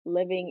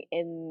living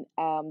in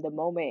the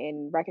moment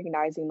and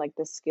recognizing like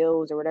the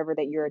skills or whatever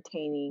that you're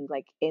attaining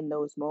like in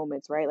those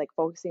moments, right? Like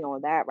focusing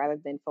on that rather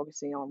than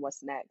focusing on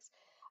what's next.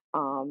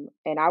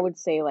 And I would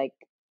say like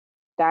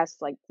that's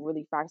like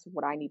really fast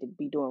what I need to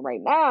be doing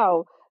right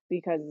now,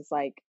 because it's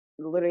like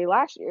literally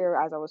last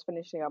year as I was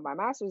finishing up my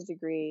master's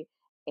degree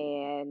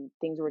and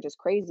things were just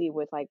crazy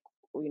with like,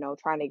 you know,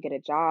 trying to get a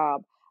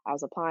job. I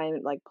was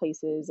applying like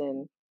places,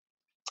 and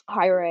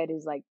higher ed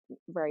is like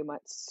very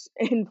much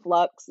in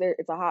flux.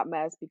 It's a hot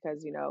mess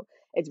because, you know,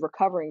 it's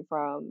recovering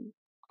from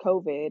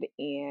COVID,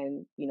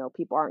 and, you know,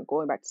 people aren't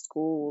going back to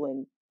school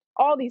and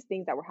all these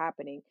things that were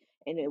happening.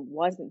 And it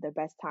wasn't the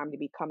best time to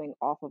be coming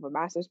off of a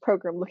master's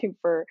program looking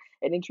for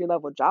an entry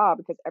level job,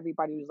 because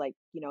everybody was like,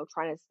 you know,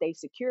 trying to stay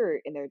secure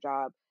in their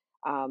job,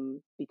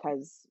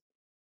 because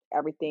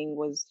everything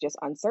was just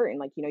uncertain.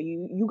 Like, you know,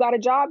 you got a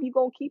job, you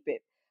gonna keep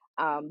it.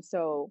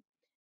 So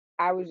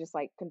I was just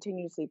like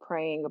continuously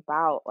praying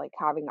about like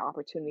having the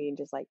opportunity and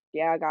just like,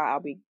 yeah, God, I'll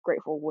be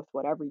grateful with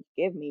whatever you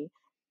give me.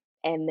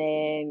 And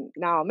then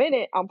now I'm in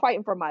it, I'm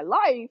fighting for my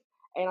life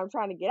and I'm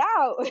trying to get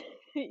out,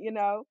 you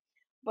know?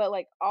 But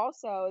like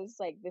also it's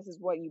like this is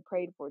what you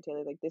prayed for,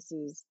 Taylor. Like this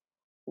is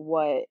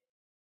what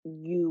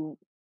you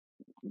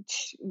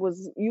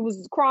you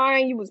was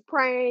crying, you was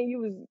praying, you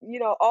was, you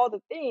know, all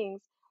the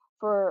things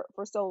for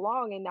so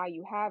long, and now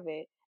you have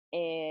it,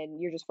 and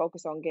you're just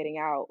focused on getting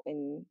out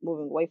and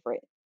moving away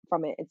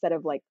from it instead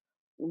of like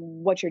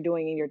what you're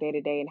doing in your day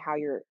to day and how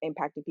you're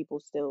impacting people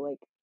still. Like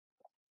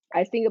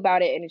I think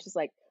about it and it's just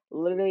like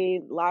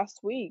literally last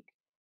week,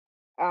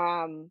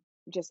 um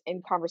just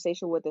in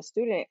conversation with a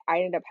student, I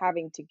ended up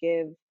having to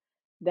give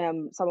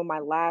them some of my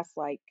last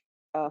like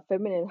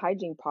feminine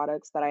hygiene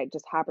products that I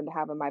just happened to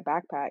have in my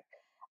backpack,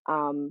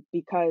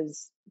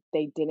 because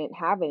they didn't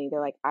have any.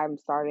 They're like, I'm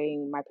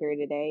starting my period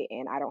today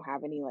and I don't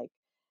have any. Like,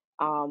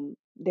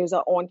 there's a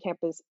on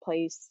campus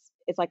place.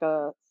 It's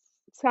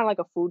kind of like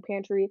a food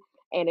pantry,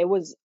 and it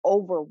was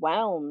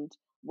overwhelmed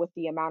with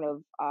the amount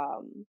of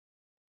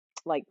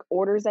like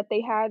orders that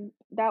they had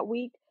that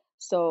week.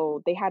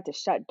 So they had to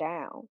shut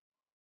down,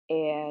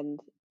 and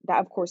that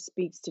of course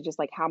speaks to just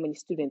like how many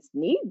students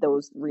need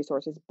those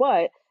resources.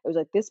 But it was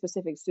like this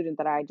specific student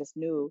that I just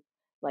knew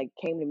like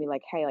came to me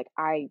like, hey, like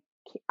I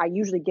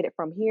usually get it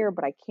from here,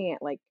 but I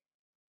can't. Like,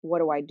 what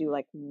do I do?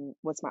 Like,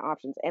 what's my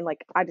options? And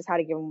like I just had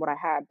to give them what I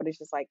had. But it's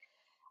just like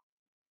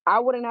I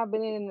wouldn't have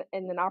been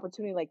in an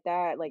opportunity like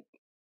that, like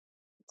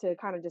to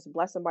kind of just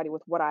bless somebody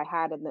with what I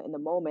had in the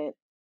moment,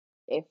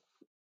 if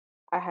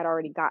I had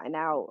already gotten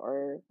out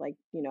or like,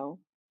 you know,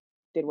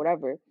 did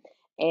whatever.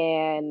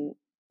 And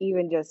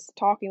even just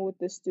talking with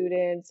the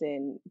students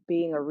and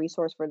being a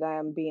resource for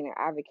them, being an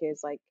advocate,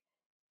 is like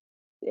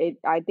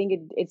I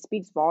think it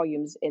speaks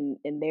volumes in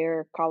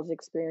their college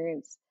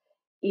experience,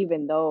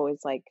 even though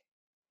it's like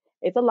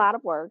it's a lot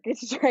of work,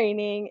 it's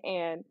training,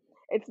 and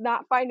it's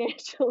not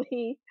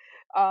financially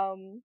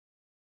um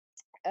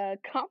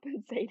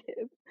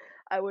compensative,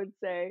 I would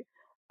say.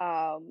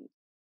 Um,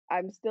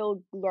 I'm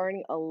still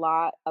learning a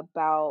lot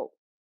about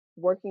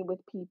working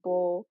with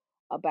people,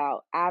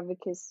 about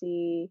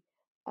advocacy,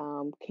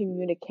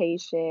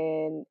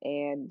 communication,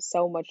 and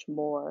so much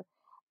more,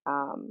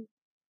 um,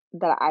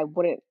 that I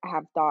wouldn't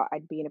have thought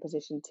I'd be in a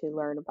position to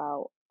learn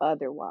about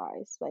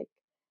otherwise. Like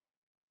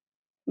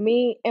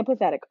me,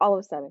 empathetic, all of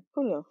a sudden.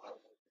 Who knew?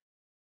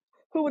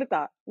 Who would have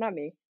thought? Not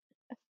me.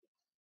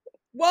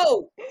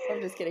 Whoa!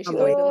 I'm just kidding. She I'm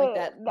always weak. been like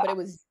that, No, but it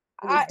was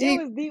it deep.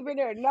 was deep in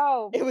there.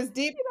 No, It was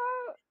deep, you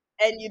know,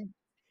 and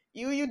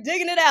you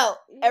digging it out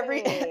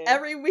every yeah.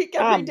 every week,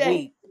 every I'm day.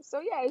 weak. So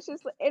yeah, it's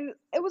just and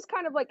it was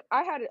kind of like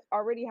I had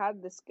already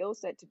had the skill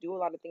set to do a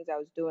lot of things I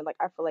was doing. Like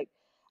I feel like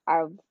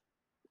I've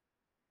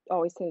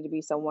always tended to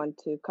be someone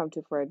to come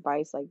to for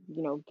advice, like,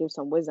 you know, give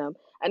some wisdom.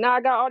 And now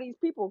I got all these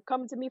people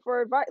coming to me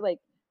for advice, like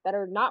that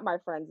are not my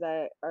friends,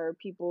 that are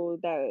people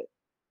that,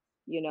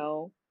 you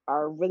know,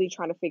 are really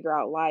trying to figure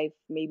out life,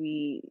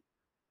 maybe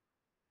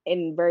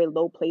in very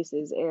low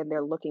places, and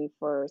they're looking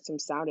for some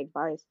sound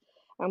advice.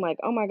 I'm like,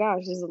 oh my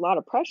gosh, there's a lot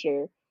of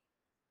pressure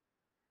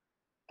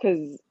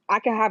because I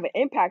can have an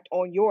impact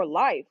on your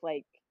life,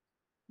 like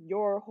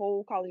your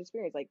whole college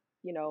experience. Like,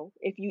 you know,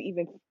 if you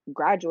even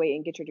graduate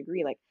and get your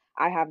degree, like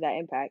I have that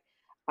impact.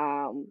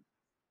 Um,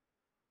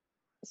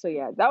 so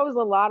yeah, that was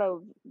a lot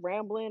of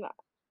rambling.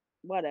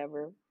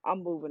 Whatever.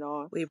 I'm moving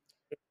on. We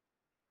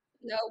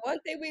No, one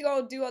thing we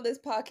gonna do on this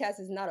podcast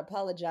is not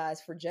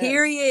apologize for gems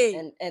period.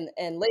 and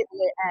label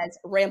it as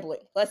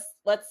rambling. Let's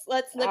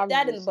nip I'm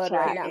that in the just bud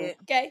right now. Period.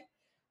 Okay.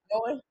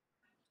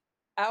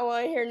 I don't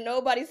want to hear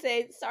nobody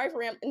say sorry for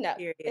rambling. No,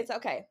 Period. it's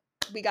okay.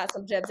 We got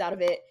some gems out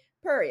of it.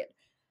 Period.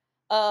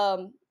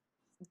 Um,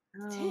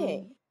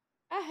 dang.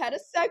 I had a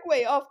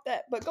segue off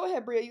that, but go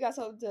ahead, Bria. You got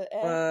something to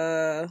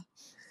add?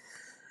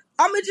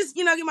 I'm gonna just,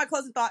 you know, give my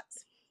closing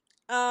thoughts.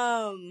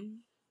 Um,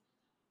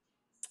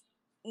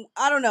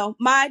 I don't know.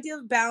 My idea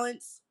of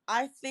balance,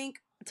 I think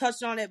I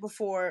touched on it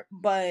before,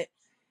 but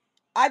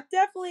I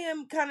definitely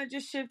am kind of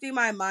just shifting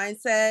my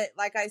mindset,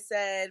 like I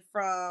said,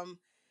 from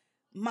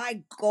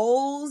my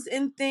goals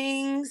and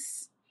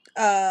things,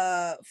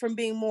 from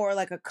being more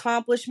like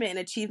accomplishment and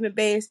achievement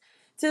based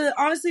to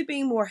honestly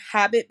being more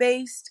habit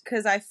based.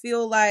 Cause I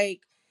feel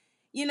like,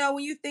 when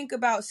you think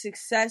about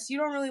success, you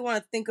don't really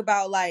want to think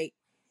about like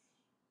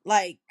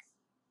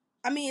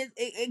I mean,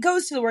 it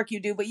goes to the work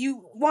you do, but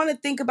you want to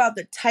think about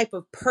the type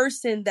of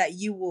person that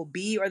you will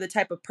be or the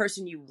type of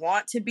person you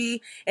want to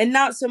be, and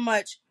not so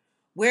much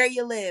where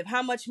you live,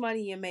 how much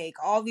money you make,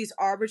 all these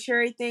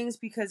arbitrary things,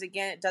 because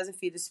again, it doesn't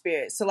feed the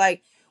spirit. So,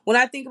 like, when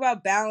I think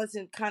about balance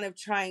and kind of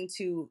trying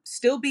to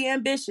still be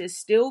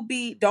ambitious, don't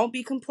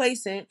be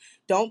complacent,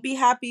 don't be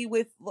happy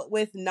with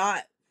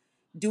not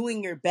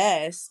doing your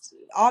best.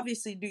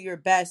 Obviously, do your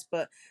best,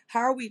 but how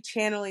are we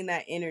channeling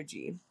that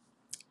energy?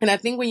 And I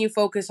think when you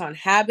focus on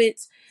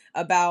habits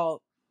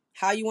about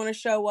how you want to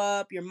show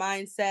up, your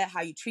mindset,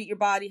 how you treat your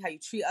body, how you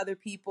treat other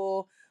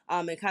people,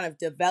 and kind of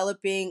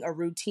developing a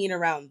routine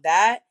around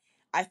that,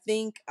 I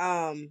think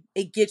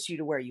it gets you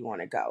to where you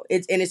want to go.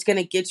 It's going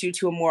to get you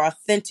to a more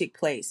authentic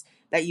place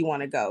that you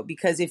want to go.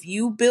 Because if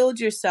you build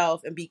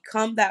yourself and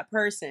become that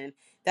person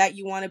that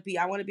you want to be,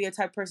 I want to be a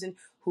type of person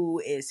who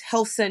is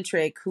health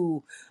centric,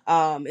 who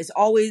is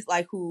always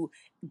like, who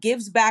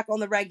gives back on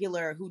the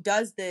regular, who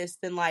does this,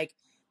 then like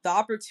the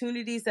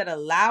opportunities that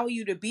allow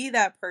you to be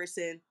that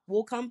person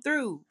will come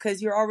through because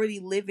you're already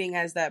living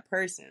as that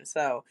person.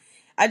 So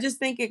I just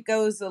think it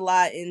goes a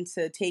lot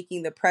into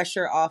taking the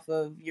pressure off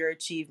of your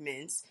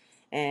achievements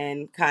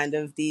and kind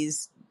of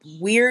these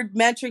weird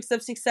metrics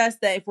of success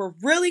that, if we're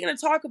really going to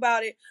talk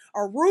about it,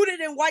 are rooted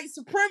in white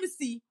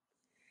supremacy.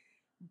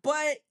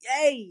 But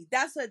hey,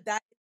 that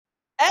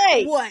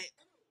Hey, what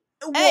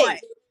hey, what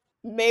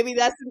maybe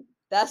that's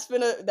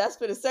been a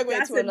segue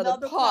that's to another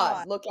another pod.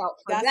 pod. Look out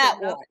for That's that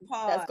another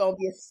one. That's pod. gonna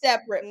be a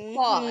separate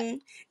pod.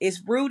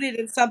 It's rooted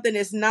in something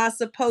it's not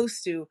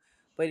supposed to.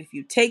 But if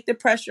you take the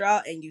pressure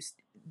out and you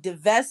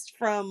divest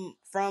from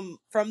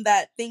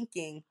that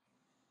thinking,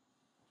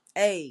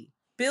 hey,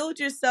 build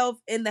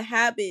yourself in the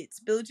habits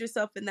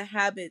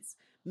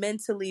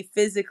mentally,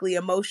 physically,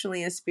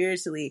 emotionally, and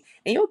spiritually,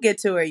 and you'll get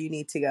to where you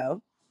need to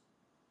go.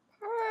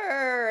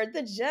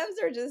 The gems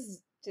are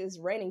just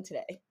raining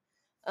today.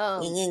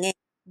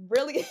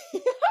 Really.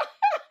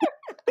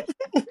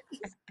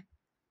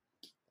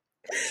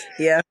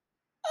 Yeah.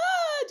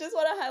 Just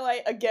want to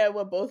highlight again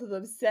what both of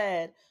them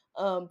said.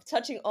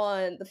 Touching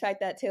on the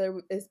fact that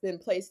Taylor has been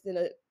placed in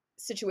a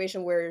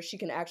situation where she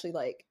can actually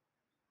like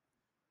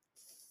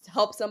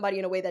help somebody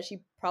in a way that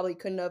she probably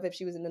couldn't have if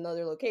she was in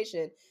another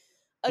location.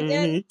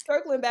 Again, Mm-hmm.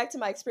 circling back to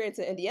my experience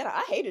in Indiana,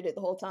 I hated it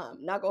the whole time.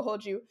 Not gonna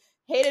hold you.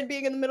 Hated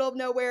being in the middle of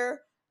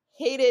nowhere.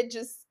 Hated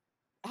just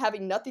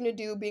having nothing to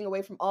do, being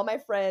away from all my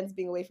friends,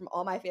 being away from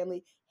all my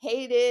family.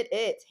 Hated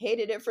it.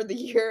 Hated it for the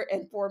year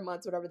and 4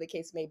 months, whatever the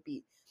case may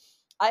be.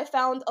 I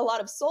found a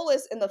lot of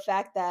solace in the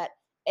fact that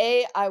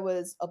I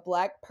was a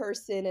black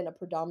person in a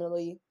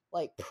predominantly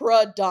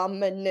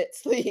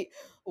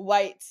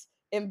white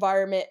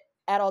environment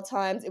at all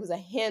times. It was a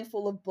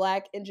handful of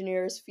black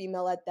engineers,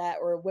 female at that,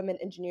 or women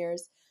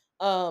engineers.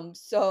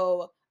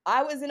 So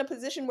I was in a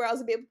position where I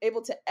was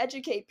able to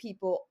educate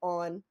people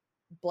on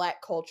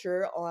black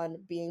culture, on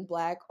being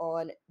black,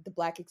 on the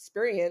black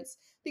experience,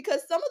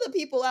 because some of the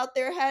people out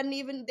there they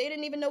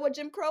didn't even know what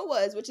Jim Crow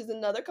was, which is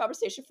another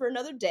conversation for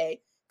another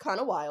day. Kind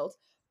of wild,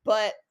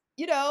 but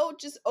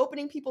just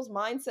opening people's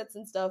mindsets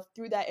and stuff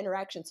through that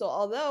interaction. So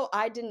although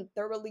I didn't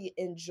thoroughly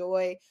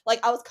enjoy, like,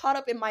 I was caught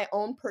up in my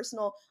own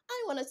personal,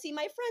 I want to see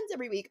my friends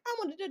every week, I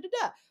want to da da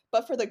da,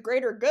 but for the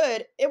greater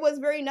good, it was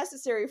very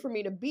necessary for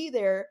me to be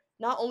there,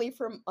 not only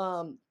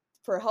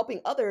for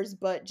helping others,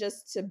 but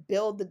just to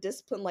build the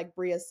discipline, like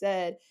Bria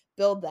said,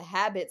 build the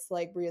habits,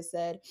 like Bria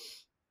said,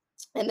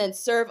 and then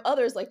serve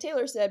others, like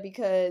Taylor said,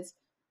 because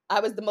I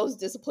was the most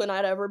disciplined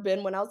I'd ever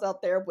been when I was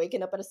out there,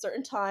 waking up at a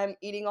certain time,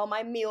 eating all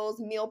my meals,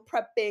 meal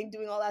prepping,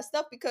 doing all that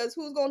stuff, because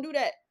who's going to do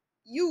that?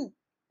 You.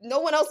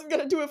 No one else is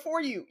going to do it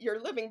for you.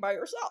 You're living by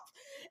yourself.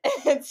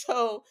 And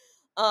so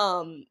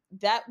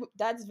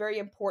that's very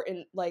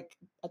important. Like,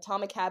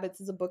 Atomic Habits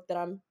is a book that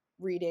I'm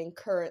reading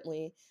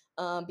currently,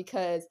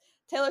 because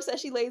Taylor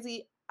says she's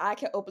lazy. I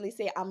can openly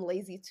say I'm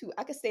lazy too.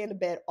 I could stay in the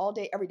bed all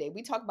day, every day.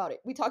 We talk about it.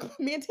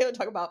 Me and Taylor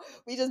talk about,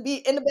 we just be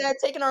in the bed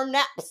taking our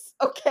naps,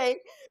 okay?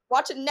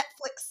 Watching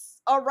Netflix.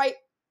 All right.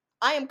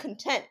 I am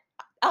content.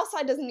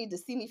 Outside doesn't need to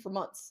see me for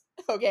months,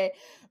 okay?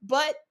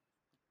 But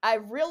I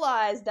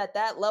realized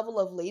that level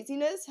of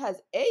laziness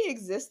has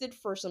existed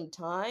for some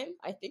time.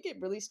 I think it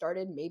really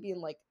started maybe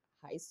in like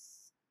high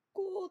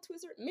school to a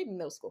certain, maybe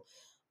middle school.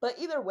 But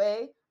either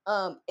way,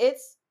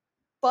 it's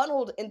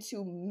funneled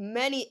into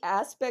many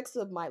aspects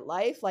of my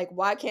life. Like,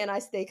 why can't I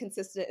stay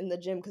consistent in the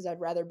gym because I'd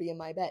rather be in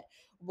my bed?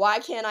 Why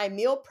can't I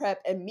meal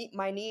prep and meet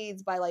my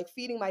needs by like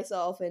feeding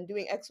myself and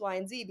doing X, Y,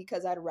 and Z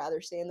because I'd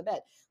rather stay in the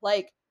bed?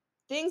 Like,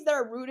 things that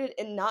are rooted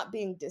in not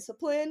being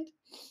disciplined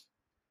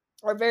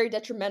are very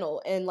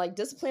detrimental. And like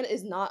discipline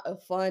is not a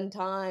fun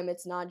time.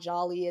 It's not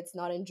jolly. It's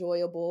not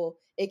enjoyable.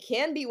 It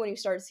can be when you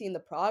start seeing the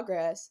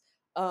progress.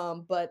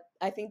 But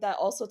I think that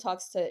also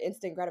talks to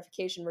instant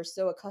gratification. We're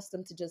so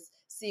accustomed to just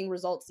seeing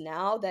results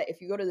now that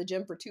if you go to the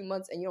gym for 2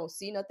 months and you don't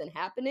see nothing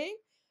happening,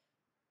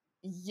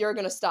 you're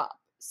going to stop.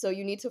 So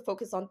you need to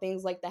focus on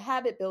things like the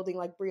habit building,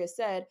 like Bria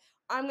said.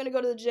 I'm going to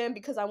go to the gym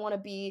because I want to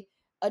be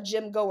a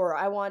gym goer.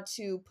 I want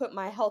to put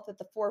my health at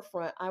the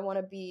forefront. I want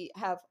to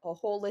have a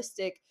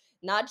holistic,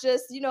 not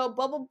just,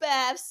 bubble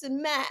baths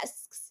and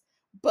masks,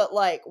 but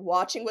like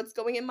watching what's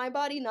going in my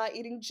body, not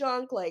eating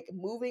junk, like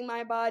moving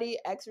my body,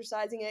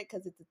 exercising it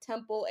because it's a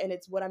temple and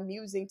it's what I'm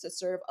using to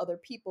serve other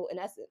people in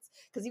essence.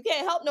 Because you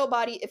can't help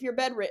nobody if you're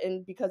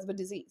bedridden because of a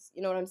disease.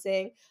 You know what I'm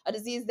saying? A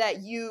disease that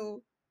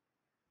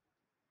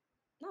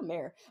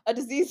a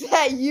disease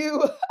that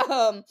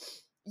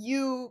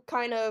you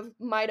kind of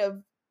might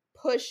have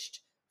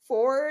pushed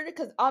forward,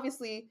 because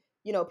obviously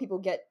people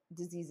get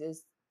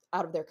diseases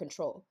out of their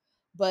control,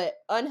 but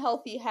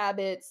unhealthy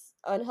habits,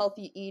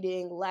 unhealthy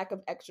eating, lack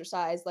of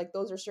exercise, like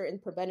those are certain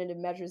preventative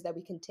measures that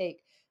we can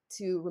take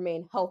to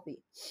remain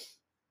healthy.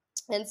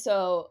 And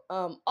so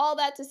all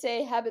that to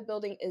say, habit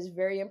building is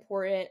very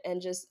important,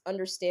 and just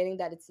understanding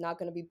that it's not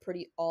going to be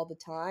pretty all the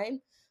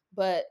time,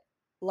 but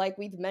like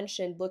we've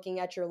mentioned, looking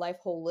at your life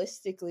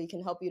holistically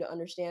can help you to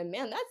understand,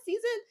 man, that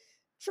season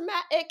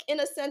traumatic in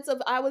a sense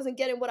of I wasn't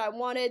getting what I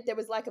wanted. There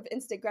was lack of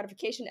instant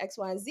gratification, X,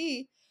 Y, and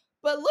Z.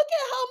 But look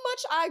at how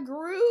much I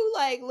grew.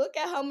 Like, look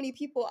at how many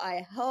people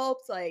I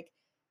helped. Like,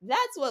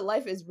 that's what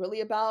life is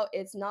really about.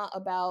 It's not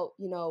about,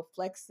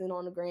 flexing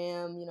on the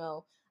gram,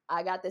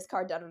 I got this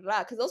car, da da da,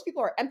 because those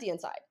people are empty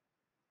inside.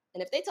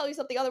 And if they tell you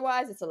something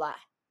otherwise, it's a lie.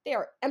 They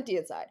are empty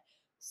inside.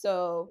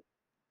 So,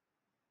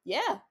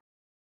 yeah.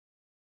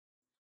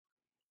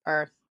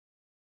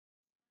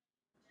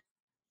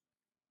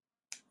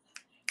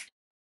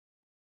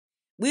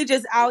 We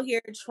just out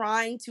here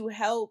trying to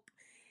help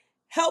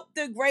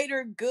the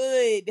greater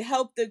good.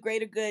 Help the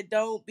greater good.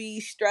 Don't be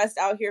stressed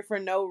out here for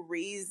no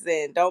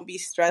reason. Don't be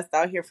stressed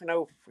out here for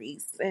no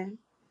reason.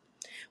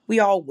 We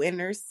all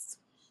winners.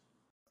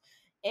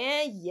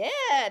 And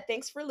yeah,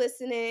 thanks for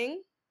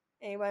listening.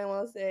 Anybody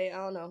want to say, I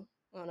don't know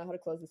how to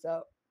close this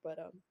out, but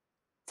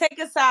Take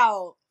us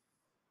out.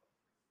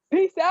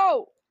 Peace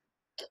out.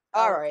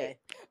 all right.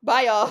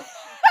 Bye y'all.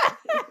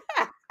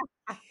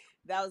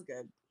 That was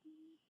good.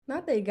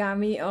 Not they got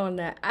me on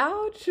the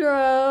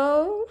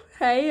outro.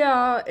 Hey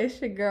y'all, it's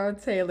your girl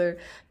Taylor.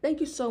 Thank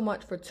you so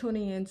much for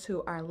tuning in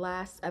to our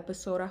last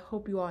episode. I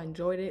hope you all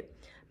enjoyed it.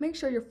 Make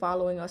sure you're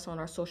following us on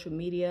our social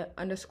media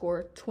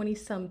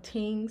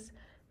 _20somethings.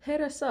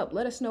 Hit us up.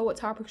 Let us know what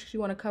topics you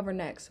want to cover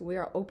next. We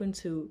are open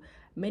to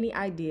many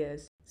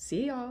ideas.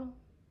 See y'all.